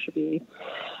I'm sure she'll be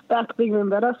back bigger and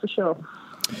better for sure.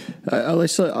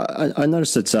 Ellyse, I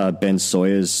noticed that Ben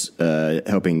Sawyer's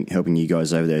helping you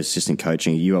guys over there, assistant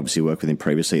coaching. You obviously worked with him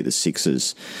previously at the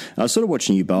Sixers. I was sort of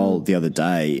watching you bowl the other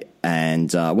day,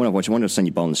 and when I've seen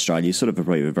you bowl in Australia, you sort of have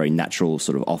a very natural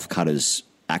sort of off-cutters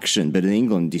action, but in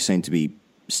England you seem to be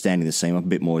standing the seam up a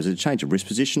bit more. Is it a change of wrist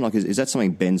position? Like, is that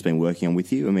something Ben's been working on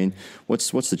with you? I mean,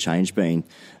 what's the change been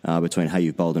between how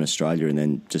you've bowled in Australia and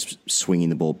then just swinging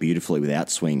the ball beautifully without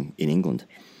swing in England?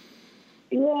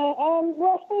 Yeah,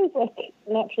 well, I suppose like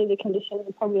naturally the conditions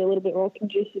are probably a little bit more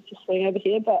conducive to swing over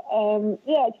here, but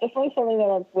it's definitely something that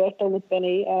I've worked on with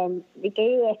Benny. We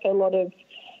do like a lot of,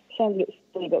 sounds a bit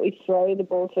silly, but we throw the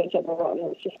ball to each other a lot,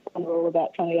 and it's just kind of all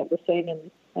about trying to get the seam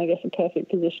and I guess a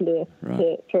perfect position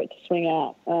for it to swing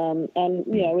out. And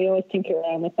we always tinker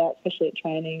around with that, especially at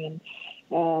training,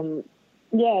 and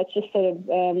it's just sort of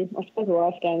I suppose the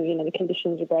life game. The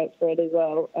conditions are great for it as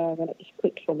well, and it just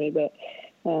clicked for me, but.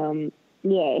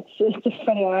 It's just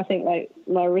funny. I think like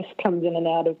my wrist comes in and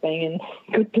out of being in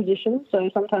good position,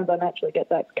 so sometimes I naturally get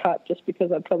that cut just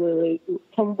because I probably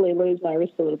lose my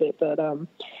wrist a little bit. But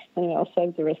anyway, I'll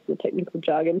save the rest of the technical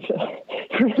jargon for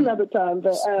another time.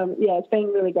 But it's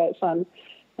been really great fun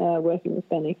working with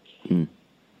Benny. Yeah.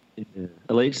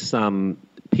 Ellyse,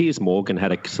 Piers Morgan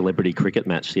had a celebrity cricket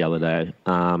match the other day.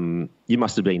 You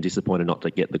must have been disappointed not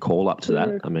to get the call up to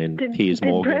that. I mean, Piers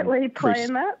Morgan. Did Brett Lee play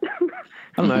in that?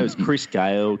 I don't know, it was Chris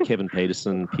Gale, Kevin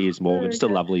Peterson, Piers Morgan, just a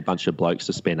lovely bunch of blokes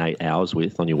to spend 8 hours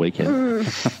with on your weekend.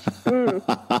 I'll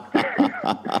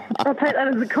take that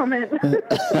as a comment.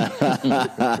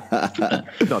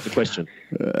 No, it's a question.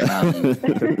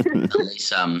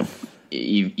 Ellyse,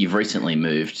 you've recently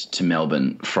moved to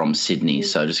Melbourne from Sydney,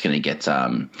 so just going to get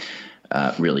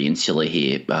really insular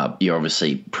here. You're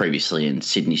obviously previously in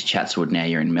Sydney's Chatswood, now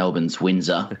you're in Melbourne's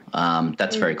Windsor.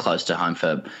 That's very close to home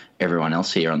for everyone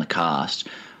else here on the cast.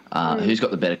 Who's got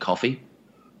the better coffee?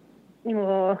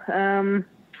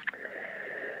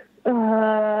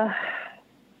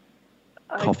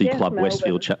 Coffee Club, Melbourne.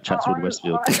 Westfield, Chatswood,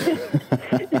 Westfield.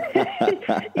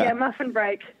 Muffin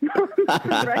break. Muffin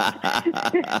break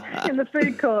in the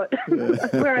food court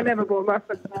where I never bought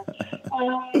muffins.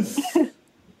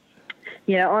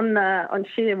 On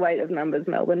sheer weight of numbers,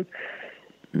 Melbourne.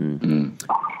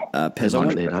 Pez,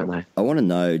 I want to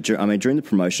know, during the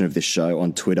promotion of this show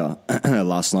on Twitter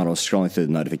last night, I was scrolling through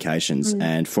the notifications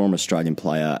and former Australian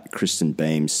player Kristen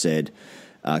Beam said,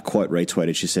 quote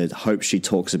retweeted, she said, hope she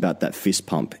talks about that fist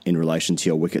pump in relation to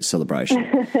your wicket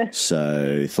celebration.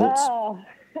 So, thoughts?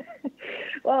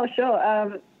 Well,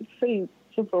 sure. It's pretty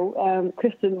simple.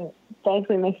 Kristen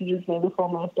basically messages me before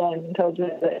most games and tells me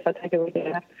that if I take a wicket,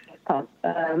 I have to fist pump.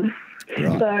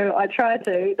 So I try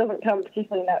to. It doesn't come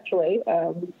particularly naturally.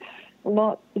 I'm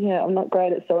not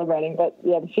great at celebrating, but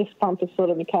the fist pump has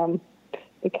sort of become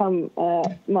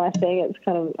my thing. It's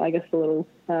kind of, I guess, a little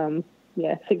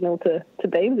signal to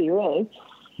Beamsy, really.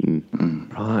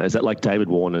 Right. Is that like David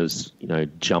Warner's,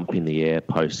 jump in the air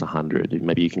post 100?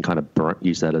 Maybe you can kind of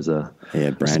use that as a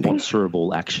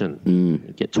sponsorable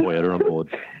action. Get Toyota on board.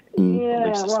 I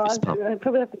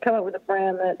probably have to come up with a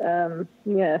brand that,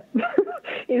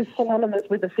 is synonymous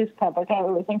with a fist pump. I can't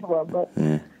really think of one, but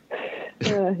maybe.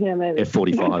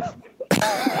 F45.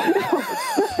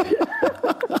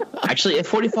 Actually,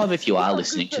 F45, if you are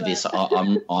listening to this,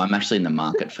 I'm actually in the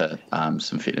market for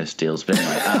some fitness deals. But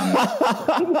anyway,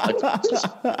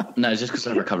 just because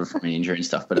I recovered from an injury and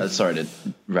stuff. But sorry to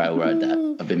railroad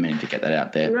that. I've been meaning to get that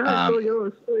out there.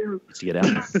 To get out.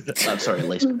 I'm sorry,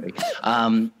 Ellyse Perry.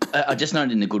 I just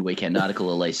noted in the Good Weekend article,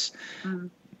 Ellyse,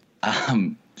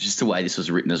 just the way this was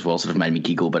written as well sort of made me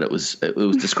giggle, but it was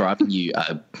describing you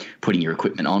putting your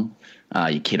equipment on,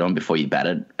 your kit on before you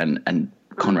batted, and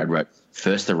Conrad wrote,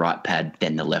 first the right pad,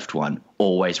 then the left one.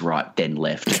 Always right, then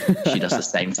left. She does the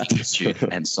same thing with shoes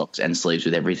and socks and sleeves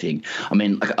with everything. I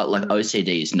mean, like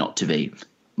OCD is not to be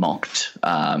mocked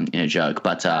in a joke,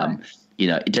 but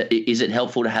is it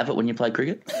helpful to have it when you play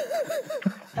cricket?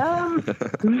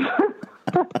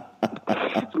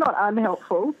 It's not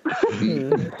unhelpful.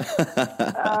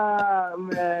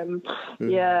 Man.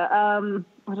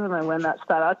 I don't know when that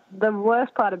started. The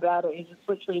worst part about it is it's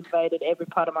literally invaded every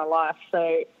part of my life.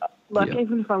 So,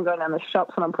 even if I'm going down the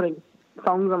shops and I'm putting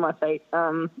thongs on my feet,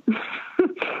 I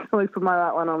always put my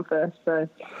right one on first. So,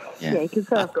 you can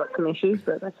say I've got some issues,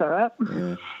 but that's all right.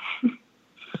 Yeah.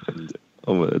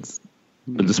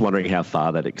 I'm just wondering how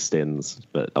far that extends.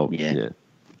 But,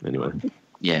 anyway.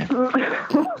 Yeah.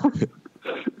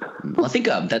 I think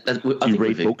that I you think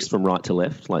read books from right to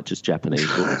left, like just Japanese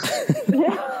books.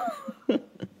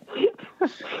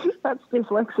 That's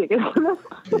dyslexic, isn't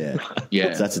it?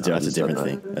 Yeah. That's a different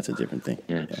thing. That's a different thing.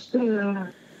 Yeah.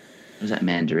 Was that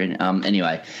Mandarin?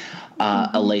 Anyway,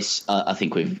 Ellyse, I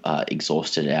think we've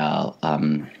exhausted our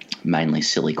mainly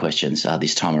silly questions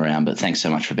this time around, but thanks so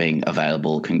much for being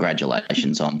available.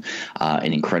 Congratulations on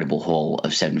an incredible haul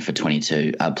of 7 for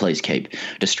 22. Please keep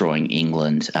destroying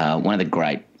England. One of the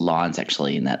great lines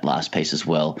actually in that last piece as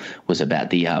well was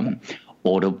about the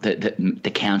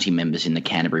the county members in the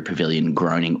Canterbury Pavilion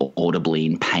groaning audibly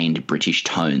in pained British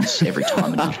tones every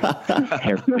time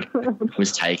it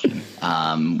was taken,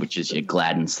 which is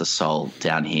gladdens the soul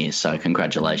down here. So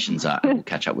congratulations. We'll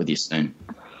catch up with you soon.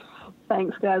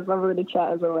 Thanks, guys. Lovely to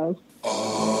chat as always.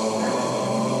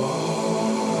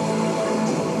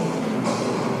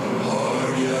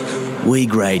 We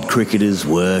grade cricketers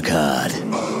work hard.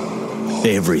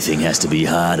 Everything has to be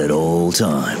hard at all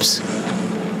times.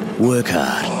 Work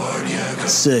hard.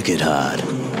 Circuit hard.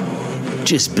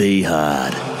 Just be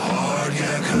hard.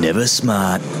 Never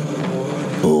smart.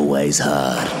 Always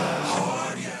hard.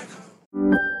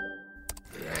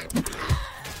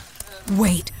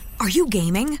 Wait, are you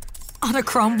gaming? On a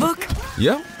Chromebook?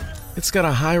 Yep. It's got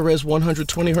a high-res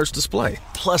 120Hz display,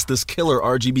 plus this killer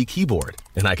RGB keyboard.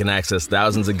 And I can access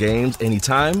thousands of games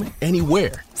anytime,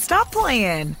 anywhere. Stop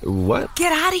playing. What?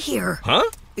 Get out of here. Huh?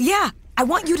 Yeah, I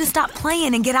want you to stop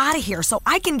playing and get out of here so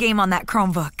I can game on that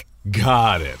Chromebook.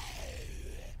 Got it.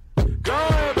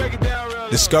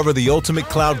 Discover the ultimate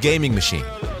cloud gaming machine.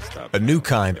 A new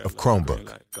kind of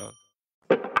Chromebook.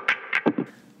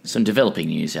 Some developing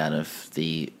news out of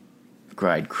the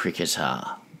grade cricketer,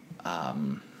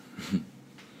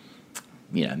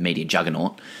 media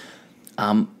juggernaut.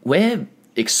 We're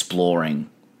exploring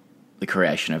the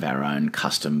creation of our own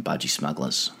custom budgie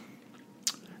smugglers.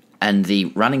 And the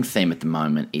running theme at the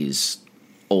moment is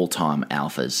all-time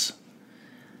alphas.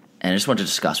 And I just want to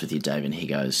discuss with you, David, he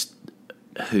goes,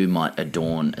 who might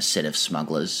adorn a set of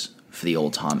smugglers for the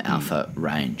all-time alpha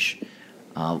range?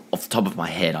 Off the top of my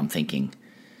head, I'm thinking,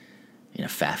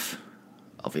 Faf,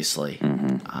 obviously.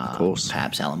 Of course.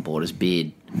 Perhaps Alan Border's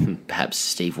beard. Perhaps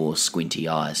Steve Waugh's squinty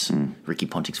eyes. Ricky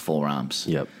Ponting's forearms.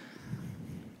 Yep.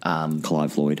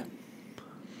 Clive Lloyd.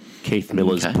 Keith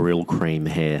Miller's Brill cream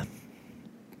hair.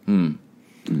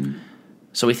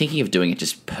 So we're thinking of doing it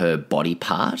just per body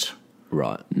part?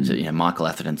 Right. So, Michael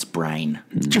Atherton's brain.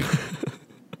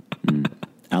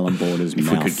 Alan Border's if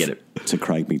mouth we could get it. to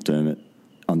Craig McDermott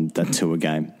on that tour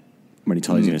game when he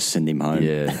told he's going to send him home.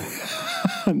 Yeah.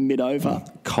 Mid-over.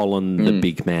 Colin, the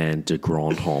big man, de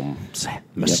Grandhomme's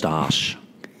moustache.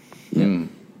 The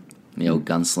old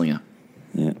gunslinger.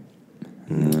 Yeah.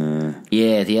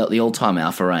 Yeah, the all-time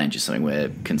alpha range is something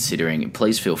we're considering.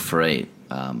 Please feel free,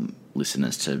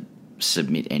 listeners, to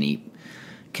submit any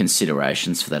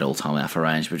considerations for that all-time alpha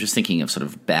range. We're just thinking of sort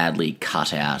of badly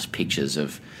cut out pictures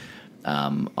of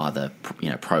either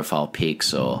profile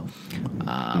pics or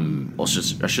I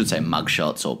should say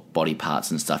mugshots or body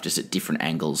parts and stuff, just at different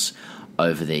angles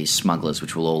over these smugglers,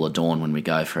 which we'll all adorn when we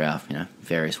go for our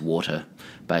various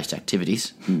water-based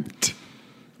activities.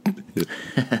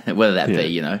 Whether that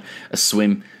be a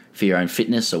swim for your own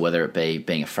fitness, or whether it be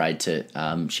being afraid to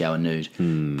shower nude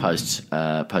post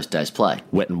day's play.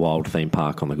 Wet and Wild theme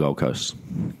park on the Gold Coast.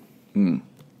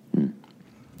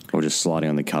 Or just sliding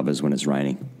on the covers when it's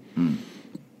raining.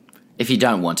 If you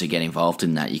don't want to get involved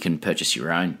in that, you can purchase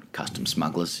your own custom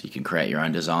smugglers. You can create your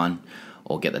own design,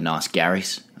 or get the nice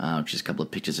Garys, which is a couple of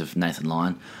pictures of Nathan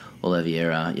Lyon all over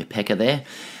your pecker there.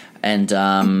 And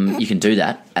you can do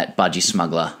that at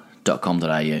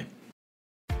budgiesmuggler.com.au.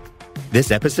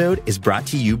 This episode is brought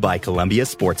to you by Columbia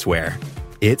Sportswear.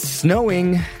 It's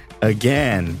snowing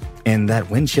again, and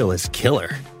that wind chill is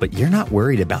killer. But you're not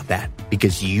worried about that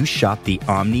because you shop the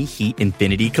Omni Heat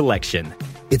Infinity Collection.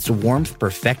 It's warmth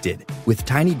perfected with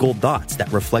tiny gold dots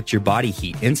that reflect your body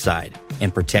heat inside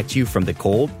and protect you from the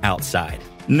cold outside.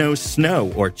 No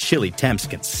snow or chilly temps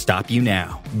can stop you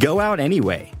now. Go out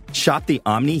anyway. Shop the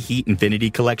Omni Heat Infinity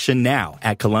Collection now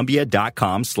at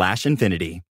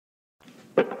Columbia.com/infinity.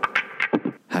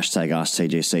 Hashtag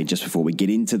AskTGC. Just before we get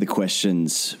into the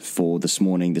questions for this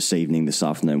morning, this evening, this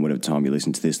afternoon, whatever time you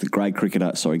listen to this, the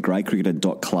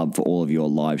greycricketer.club for all of your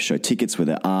live show tickets, where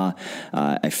there are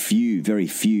very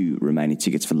few remaining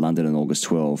tickets for London on August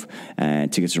 12,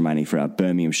 and tickets remaining for our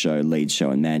Birmingham show, Leeds show,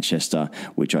 and Manchester,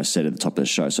 which I said at the top of the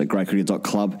show. So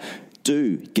greycricketer.club.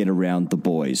 Do get around the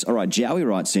boys. All right, Jowie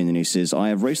writes in and he says, I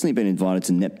have recently been invited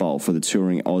to netball for the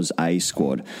touring Oz A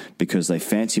squad because they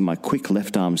fancy my quick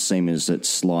left arm seamers that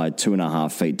slide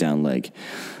 2.5 feet down leg.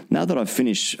 Now that I've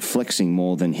finished flexing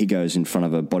more than he goes in front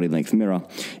of a body-length mirror,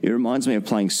 it reminds me of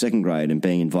playing second grade and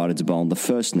being invited to bowl on the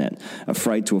first net,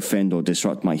 afraid to offend or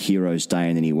disrupt my hero's day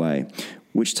in any way.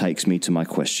 Which takes me to my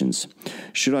questions.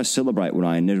 Should I celebrate when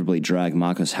I inevitably drag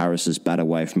Marcus Harris's bat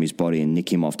away from his body and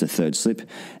nick him off to third slip?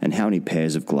 And how many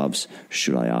pairs of gloves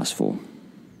should I ask for?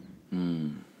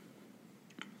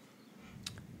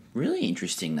 Really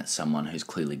interesting that someone who's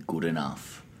clearly good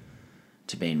enough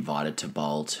to be invited to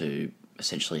bowl to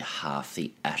essentially half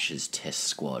the Ashes Test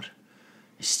squad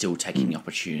is still taking the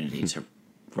opportunity to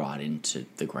write into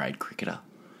the grade cricketer,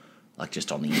 like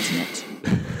just on the internet.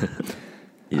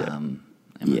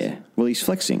 Yeah. Well, he's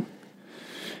flexing.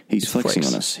 He's flexing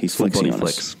on us. He's flexing on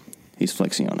us. He's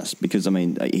flexing on us because, I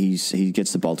mean, he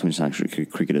gets the bowl to international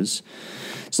cricketers.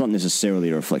 It's not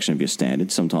necessarily a reflection of your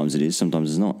standards. Sometimes it is.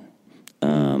 Sometimes it's not.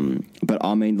 But,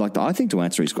 I mean, like, I think to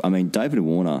answer his... I mean, David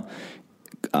Warner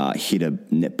hit a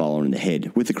net bowler in the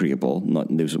head with a cricket ball.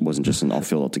 It wasn't just an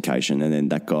off-field altercation. And then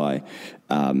that guy...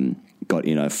 got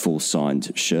in a full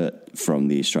signed shirt from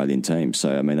the Australian team.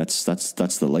 So I mean that's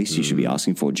the least you should be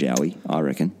asking for, Jowie, I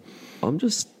reckon.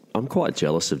 I'm quite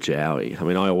jealous of Jowie. I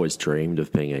mean, I always dreamed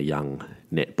of being a young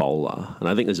net bowler, and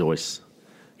I think there's always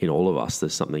in all of us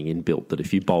there's something inbuilt that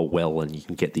if you bowl well and you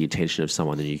can get the attention of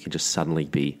someone, then you can just suddenly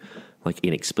be like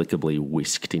inexplicably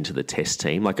whisked into the Test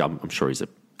team. Like I'm sure he's a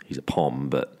pom,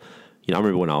 but you know, I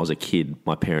remember when I was a kid,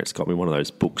 my parents got me one of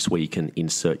those books where you can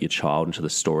insert your child into the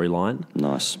storyline.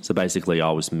 Nice. So basically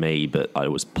I was me, but I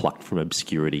was plucked from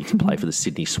obscurity to play for the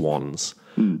Sydney Swans.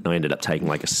 And I ended up taking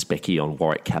like a specky on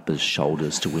Warwick Kappa's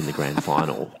shoulders to win the grand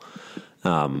final.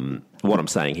 What I'm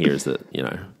saying here is that, you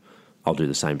know, I'll do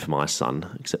the same for my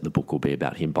son, except the book will be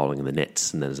about him bowling in the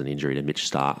nets and then there's an injury to Mitch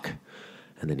Starc.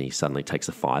 And then he suddenly takes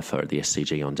a fifer at the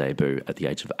SCG on debut at the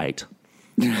age of 8.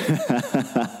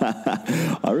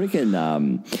 I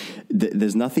reckon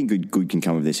there's nothing good can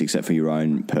come of this except for your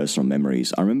own personal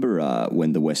memories. I remember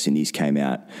when the West Indies came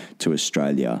out to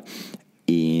Australia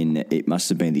it must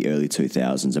have been the early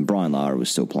 2000s, and Brian Lara was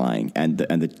still playing, and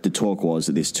the talk was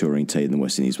that this touring team in the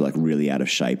West Indies were like really out of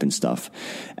shape and stuff.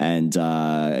 And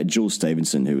Jules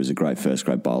Stevenson, who was a great first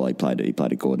grade bowler, he played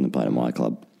at Gordon and played at my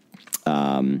club.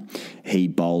 He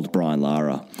bowled Brian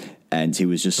Lara. And he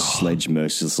was just sledged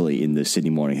mercilessly in the Sydney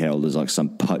Morning Herald as like some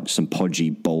podgy,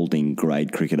 balding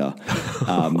grade cricketer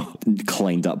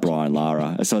cleaned up Brian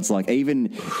Lara. So it's like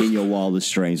even in your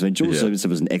wildest dreams, when Jules Stevenson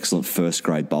was an excellent first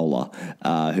grade bowler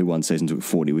who one season took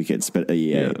 40 wickets. But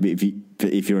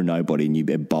if you're a nobody and you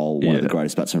bowl one of the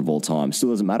greatest batsmen of all time, it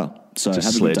still doesn't matter. So just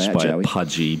have a good day sledged out, by Joey. a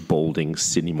pudgy, balding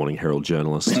Sydney Morning Herald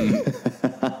journalist.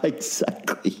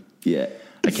 Exactly. Yeah.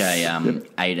 Okay,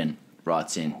 Aidan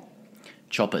writes in.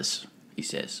 Choppers, he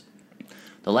says.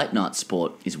 The late night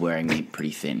sport is wearing me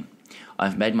pretty thin.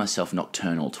 I've made myself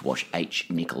nocturnal to watch H.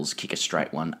 Nichols kick a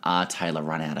straight one, R. Taylor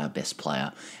run out our best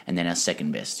player, and then our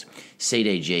second best.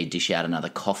 CDG dish out another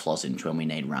cough lozenge when we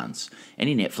need runs.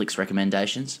 Any Netflix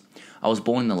recommendations? I was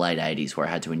born in the late 80s where I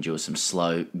had to endure some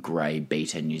slow, grey,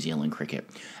 beta New Zealand cricket.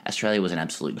 Australia was an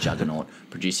absolute juggernaut,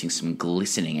 producing some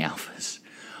glistening alphas.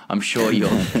 I'm sure your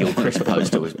Gilchrist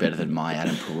poster was better than my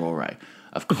Adam Perore.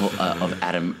 Of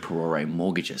Adam Perore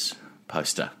Mortgages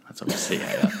poster. That's obviously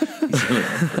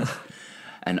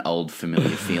an old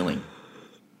familiar feeling.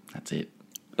 That's it.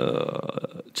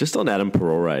 Just on Adam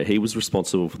Perore, he was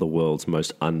responsible for the world's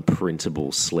most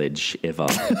unprintable sledge ever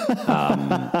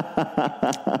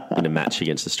in a match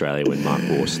against Australia when Mark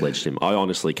Waugh sledged him. I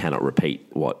honestly cannot repeat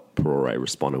what Perore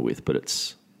responded with, but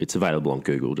it's available on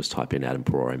Google. Just type in Adam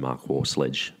Perore Mark Waugh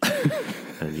sledge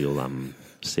and you'll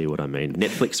see what I mean.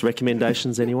 Netflix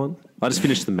recommendations, anyone? I just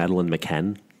finished the Madeleine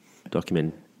McCann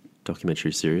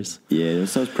documentary series. Yeah,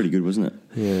 that was pretty good, wasn't it?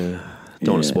 Yeah.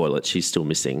 Don't want to spoil it. She's still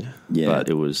missing. Yeah. But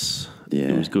it was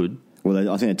good. Well,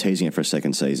 I think they're teasing it for a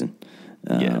second season.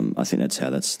 I think that's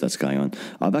how that's going on.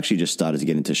 I've actually just started to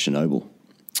get into Chernobyl.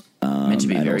 Meant to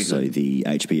be and very also good. The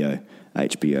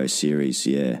HBO series,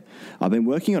 yeah. I've been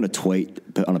working on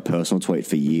a personal tweet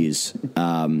for years.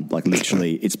 Like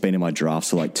literally, it's been in my drafts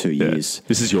for like 2 years.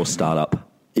 This is your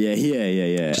startup.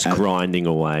 Yeah. Just grinding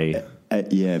away.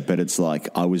 Yeah, but it's like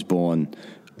I was born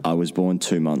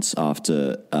 2 months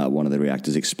after one of the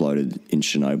reactors exploded in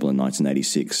Chernobyl in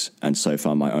 1986, and so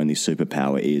far my only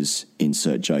superpower is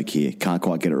insert joke here. Can't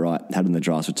quite get it right. Had it in the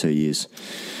drafts for 2 years.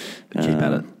 Keep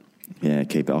at it. Yeah,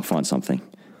 keep it. I'll find something.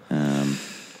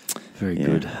 Very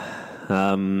good.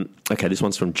 Okay, this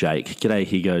one's from Jake. G'day,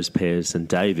 Higos, Pears, and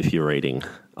Dave, if you're reading.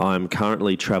 I'm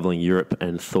currently travelling Europe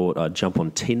and thought I'd jump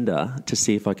on Tinder to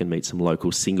see if I can meet some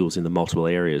local singles in the multiple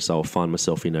areas I'll find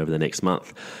myself in over the next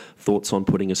month. Thoughts on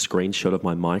putting a screenshot of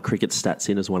my cricket stats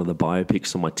in as one of the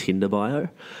biopics on my Tinder bio?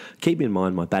 Keep in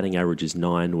mind my batting average is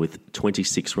 9 with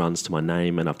 26 runs to my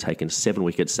name, and I've taken 7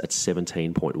 wickets at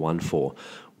 17.14.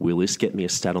 Will this get me a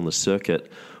stat on the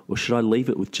circuit, or should I leave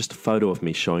it with just a photo of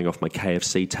me showing off my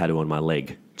KFC tattoo on my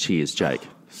leg? Cheers, Jake.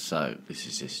 So this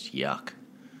is just yuck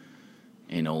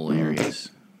in all areas.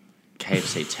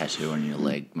 KFC tattoo on your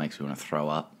leg makes me want to throw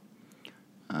up.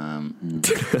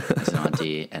 As an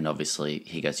idea, and obviously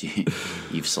he goes,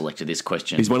 you've selected this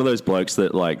question. He's one of those blokes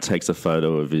that like takes a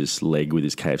photo of his leg with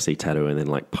his KFC tattoo and then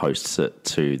like posts it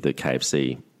to the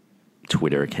KFC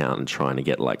Twitter account and trying to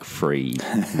get like free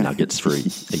nuggets for a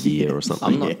year or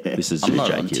something. This is I'm who not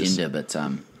Jake on is. Tinder, but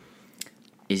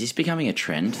is this becoming a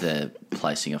trend, the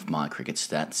placing of my cricket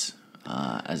stats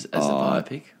as a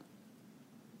biopic?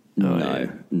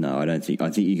 No, I don't think. I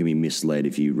think you can be misled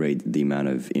if you read the amount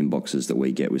of inboxes that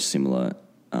we get with similar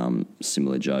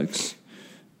jokes.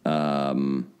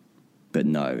 But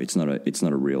no, it's not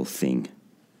a real thing.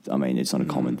 I mean, it's not a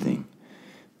common thing.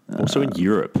 Also in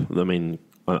Europe, I mean,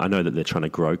 I know that they're trying to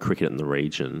grow cricket in the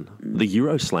region. The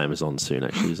Euro Slam is on soon,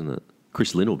 actually, isn't it?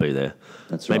 Chris Lynn will be there.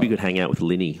 That's Maybe right. you could hang out with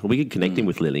Linny. Or we could connect him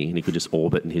with Linny and he could just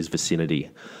orbit in his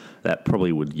vicinity. That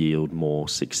probably would yield more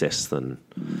success than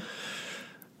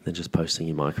just posting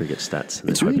your my cricket stats. And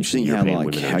It's then really hoping some interesting how European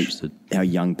women are interested. how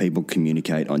young people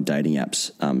communicate on dating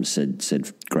apps.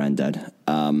 Said Granddad.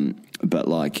 But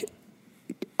like,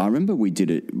 I remember we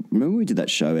did it. Remember we did that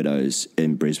show at O's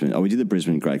in Brisbane. We did the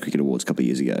Brisbane Great Cricket Awards a couple of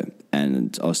years ago,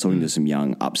 and I was talking to some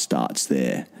young upstarts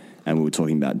there, and we were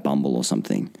talking about Bumble or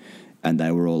something, and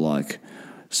they were all like,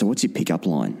 "So what's your pickup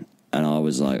line?" And I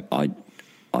was like, "I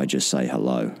just say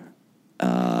hello."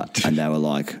 And they were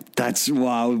like, "That's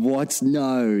wow! What?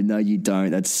 No, you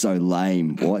don't. That's so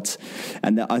lame. What?"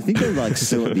 And I think they're like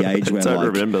still at the age where Don't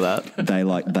like, remember that.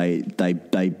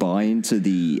 They buy into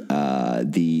the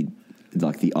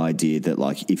idea that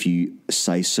like if you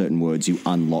say certain words, you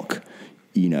unlock,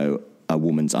 a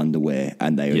woman's underwear,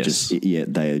 and they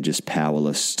are just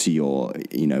powerless to your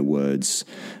words.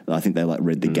 I think they like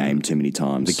read the game too many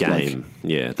times. The game,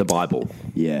 the Bible.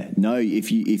 Yeah, no.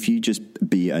 If you just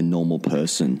be a normal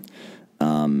person,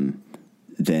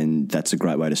 then that's a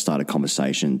great way to start a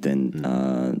conversation.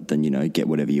 Then get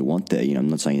whatever you want there. I'm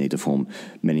not saying you need to form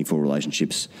meaningful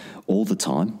relationships all the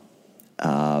time.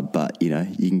 But, you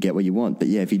can get what you want. But,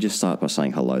 yeah, if you just start by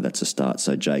saying hello, that's a start.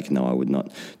 So, Jake, no, I would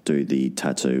not do the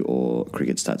tattoo or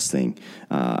cricket stats thing,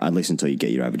 at least until you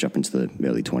get your average up into the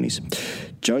early 20s.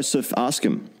 Joseph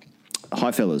Askham.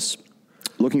 Hi, fellas.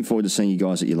 Looking forward to seeing you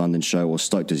guys at your London show, or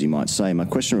stoked as you might say. My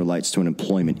question relates to an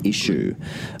employment issue.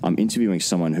 I'm interviewing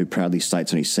someone who proudly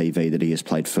states on his CV that he has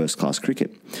played first-class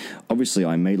cricket. Obviously,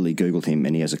 I immediately Googled him,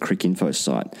 and he has a Cricinfo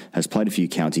site, has played a few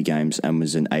county games, and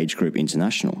was an age group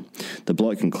international. The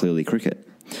bloke can clearly cricket.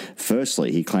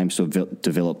 Firstly, he claims to have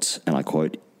developed, and I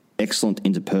quote, excellent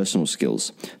interpersonal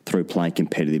skills through playing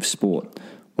competitive sport.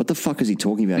 What the fuck is he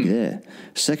talking about there?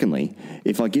 Secondly,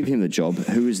 if I give him the job,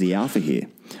 who is the alpha here?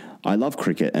 I love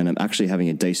cricket, and I'm actually having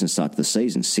a decent start to the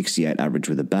season, 68 average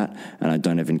with a bat, and I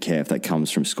don't even care if that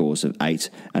comes from scores of 8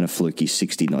 and a fluky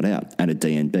 60 not out, and a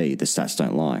DNB, the stats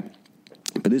don't lie.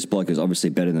 But this bloke is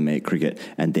obviously better than me at cricket,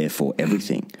 and therefore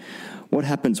everything. What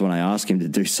happens when I ask him to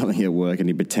do something at work and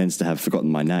he pretends to have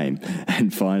forgotten my name?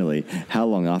 And finally, how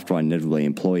long after I inevitably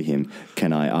employ him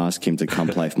can I ask him to come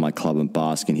play for my club and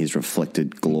bask in his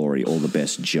reflected glory? All the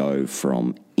best, Joe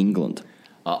from England.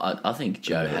 I think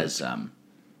Joe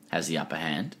has the upper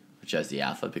hand. Joe's the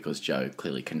alpha because Joe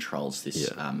clearly controls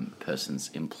this person's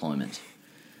employment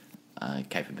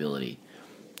capability.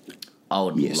 I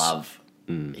would love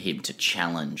him to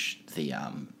challenge the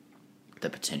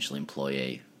potential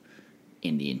employee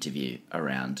in the interview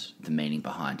around the meaning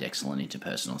behind excellent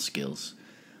interpersonal skills.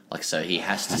 Like, so he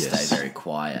has to stay very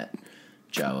quiet,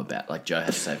 Joe has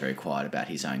to stay very quiet about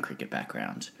his own cricket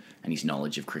background and his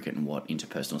knowledge of cricket and what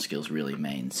interpersonal skills really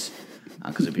means,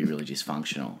 because it'd be really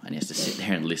dysfunctional. And he has to sit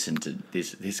there and listen to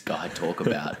this guy talk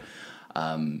about,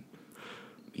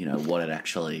 what it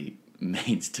actually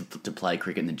means to play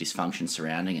cricket and the dysfunction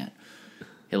surrounding it.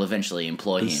 He'll eventually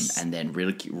employ him and then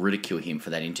ridicule him for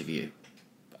that interview.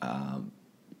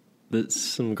 There's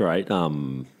some great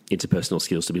interpersonal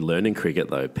skills to be learned in cricket,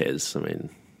 though, Pez. I mean,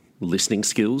 listening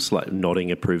skills, like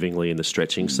nodding approvingly in the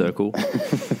stretching circle.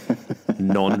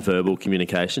 Non-verbal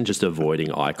communication, just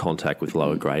avoiding eye contact with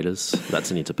lower graders.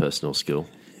 That's an interpersonal skill.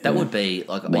 That would be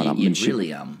like you'd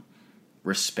really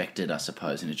respected, I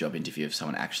suppose, in a job interview if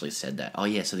someone actually said that. Oh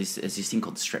yeah, so there's this thing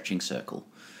called the stretching circle,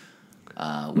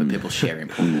 where people share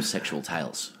important sexual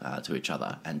tales to each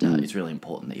other, and it's really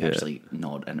important that you actually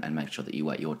nod and make sure that you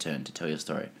wait your turn to tell your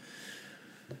story.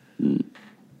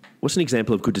 What's an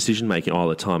example of good decision making? Oh,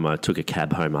 the time I took a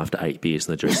cab home after 8 beers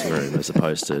in the dressing room as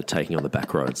opposed to taking on the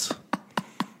back roads.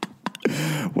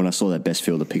 When I saw that best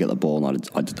fielder pick up the ball, and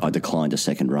I declined a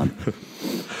second run.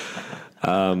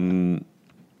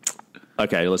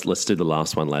 Okay, let's do the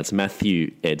last one, lads. Matthew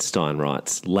Edstein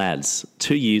writes, lads,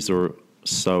 2 years or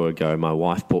so ago, my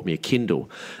wife bought me a Kindle.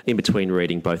 In between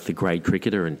reading both The Grade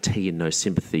Cricketer and Tea and No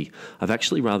Sympathy, I've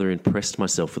actually rather impressed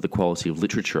myself with the quality of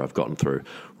literature I've gotten through.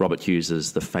 Robert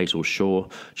Hughes's The Fatal Shore,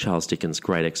 Charles Dickens'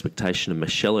 Great Expectation, and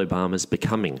Michelle Obama's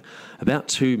Becoming. About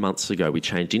 2 months ago, we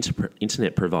changed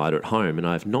internet provider at home, and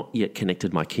I have not yet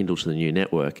connected my Kindle to the new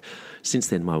network. Since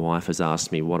then, my wife has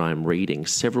asked me what I am reading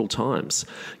several times.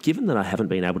 Given that I haven't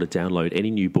been able to download any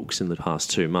new books in the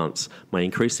past 2 months, my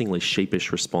increasingly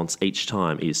sheepish response each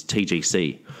time is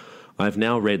TGC. I have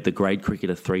now read The Grade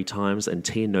Cricketer 3 times and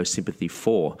Tea and No Sympathy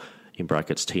 4. In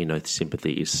brackets, Tea and No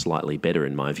Sympathy is slightly better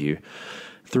in my view.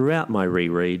 Throughout my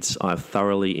rereads, I've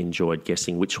thoroughly enjoyed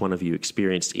guessing which one of you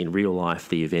experienced in real life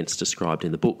the events described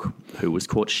in the book. Who was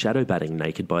caught shadow batting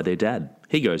naked by their dad?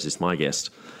 He goes is my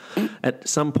guest. At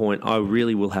some point, I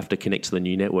really will have to connect to the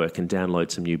new network and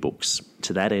download some new books.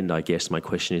 To that end, I guess my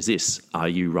question is this. Are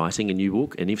you writing a new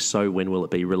book? And if so, when will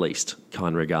it be released?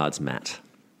 Kind regards, Matt.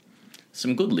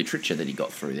 Some good literature that he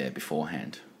got through there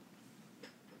beforehand.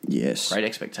 Yes. Great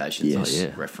Expectations. Yes.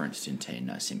 Referenced in Tea and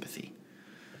No Sympathy.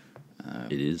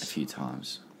 It is. A few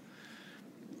times.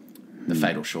 The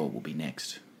Fatal Shore will be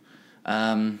next.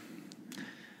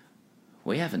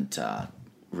 We haven't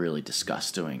really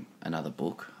discussed doing another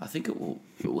book. I think it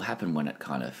will happen when it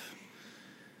kind of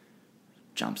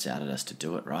jumps out at us to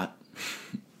do it, right?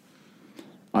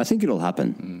 I think it'll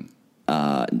happen.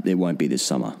 It won't be this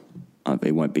summer.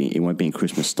 It won't be in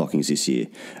Christmas stockings this year,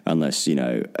 unless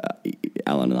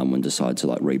Alan and Unwin decide to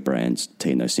rebrand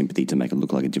Tea and No Sympathy to make it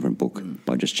look like a different book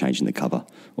by just changing the cover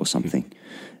or something.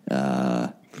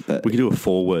 But we could do a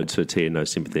foreword to Tea and No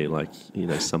Sympathy,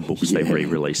 some books they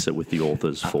re-release it with the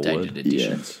author's Updated foreword.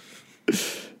 editions.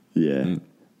 Yeah.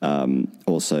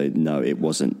 Also, no, it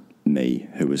wasn't me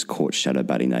who was caught shadow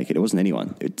batting naked. It wasn't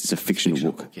anyone. It's a fictional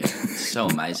book. Yeah. It's so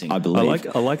amazing. I believe.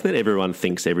 I like that everyone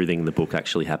thinks everything in the book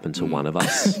actually happened to one of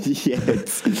us.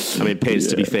 Yes. I mean, Pez,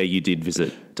 to be fair, you did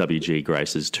visit W.G.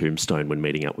 Grace's tombstone when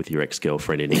meeting up with your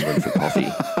ex-girlfriend in England for coffee.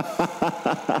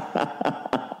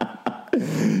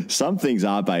 Some things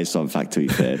are based on fact, to be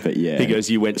fair, but yeah. He goes,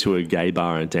 you went to a gay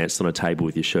bar and danced on a table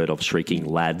with your shirt off, shrieking,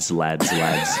 lads, lads,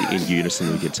 lads, in unison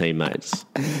with your teammates.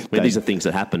 I mean, these are things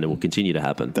that happened and will continue to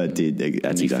happen. That did.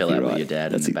 That's you exactly fell out right. with your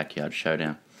dad in the backyard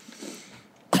showdown.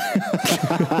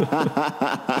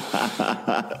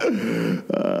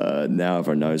 Now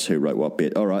everyone knows who wrote what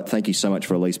bit. All right, thank you so much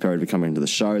for Ellyse Perry for coming into the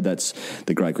show. That's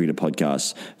the Great Cricketer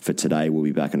podcast for today. We'll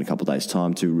be back in a couple of days'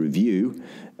 time to review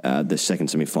the second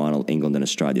semi-final, England and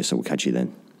Australia, so we'll catch you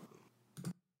then.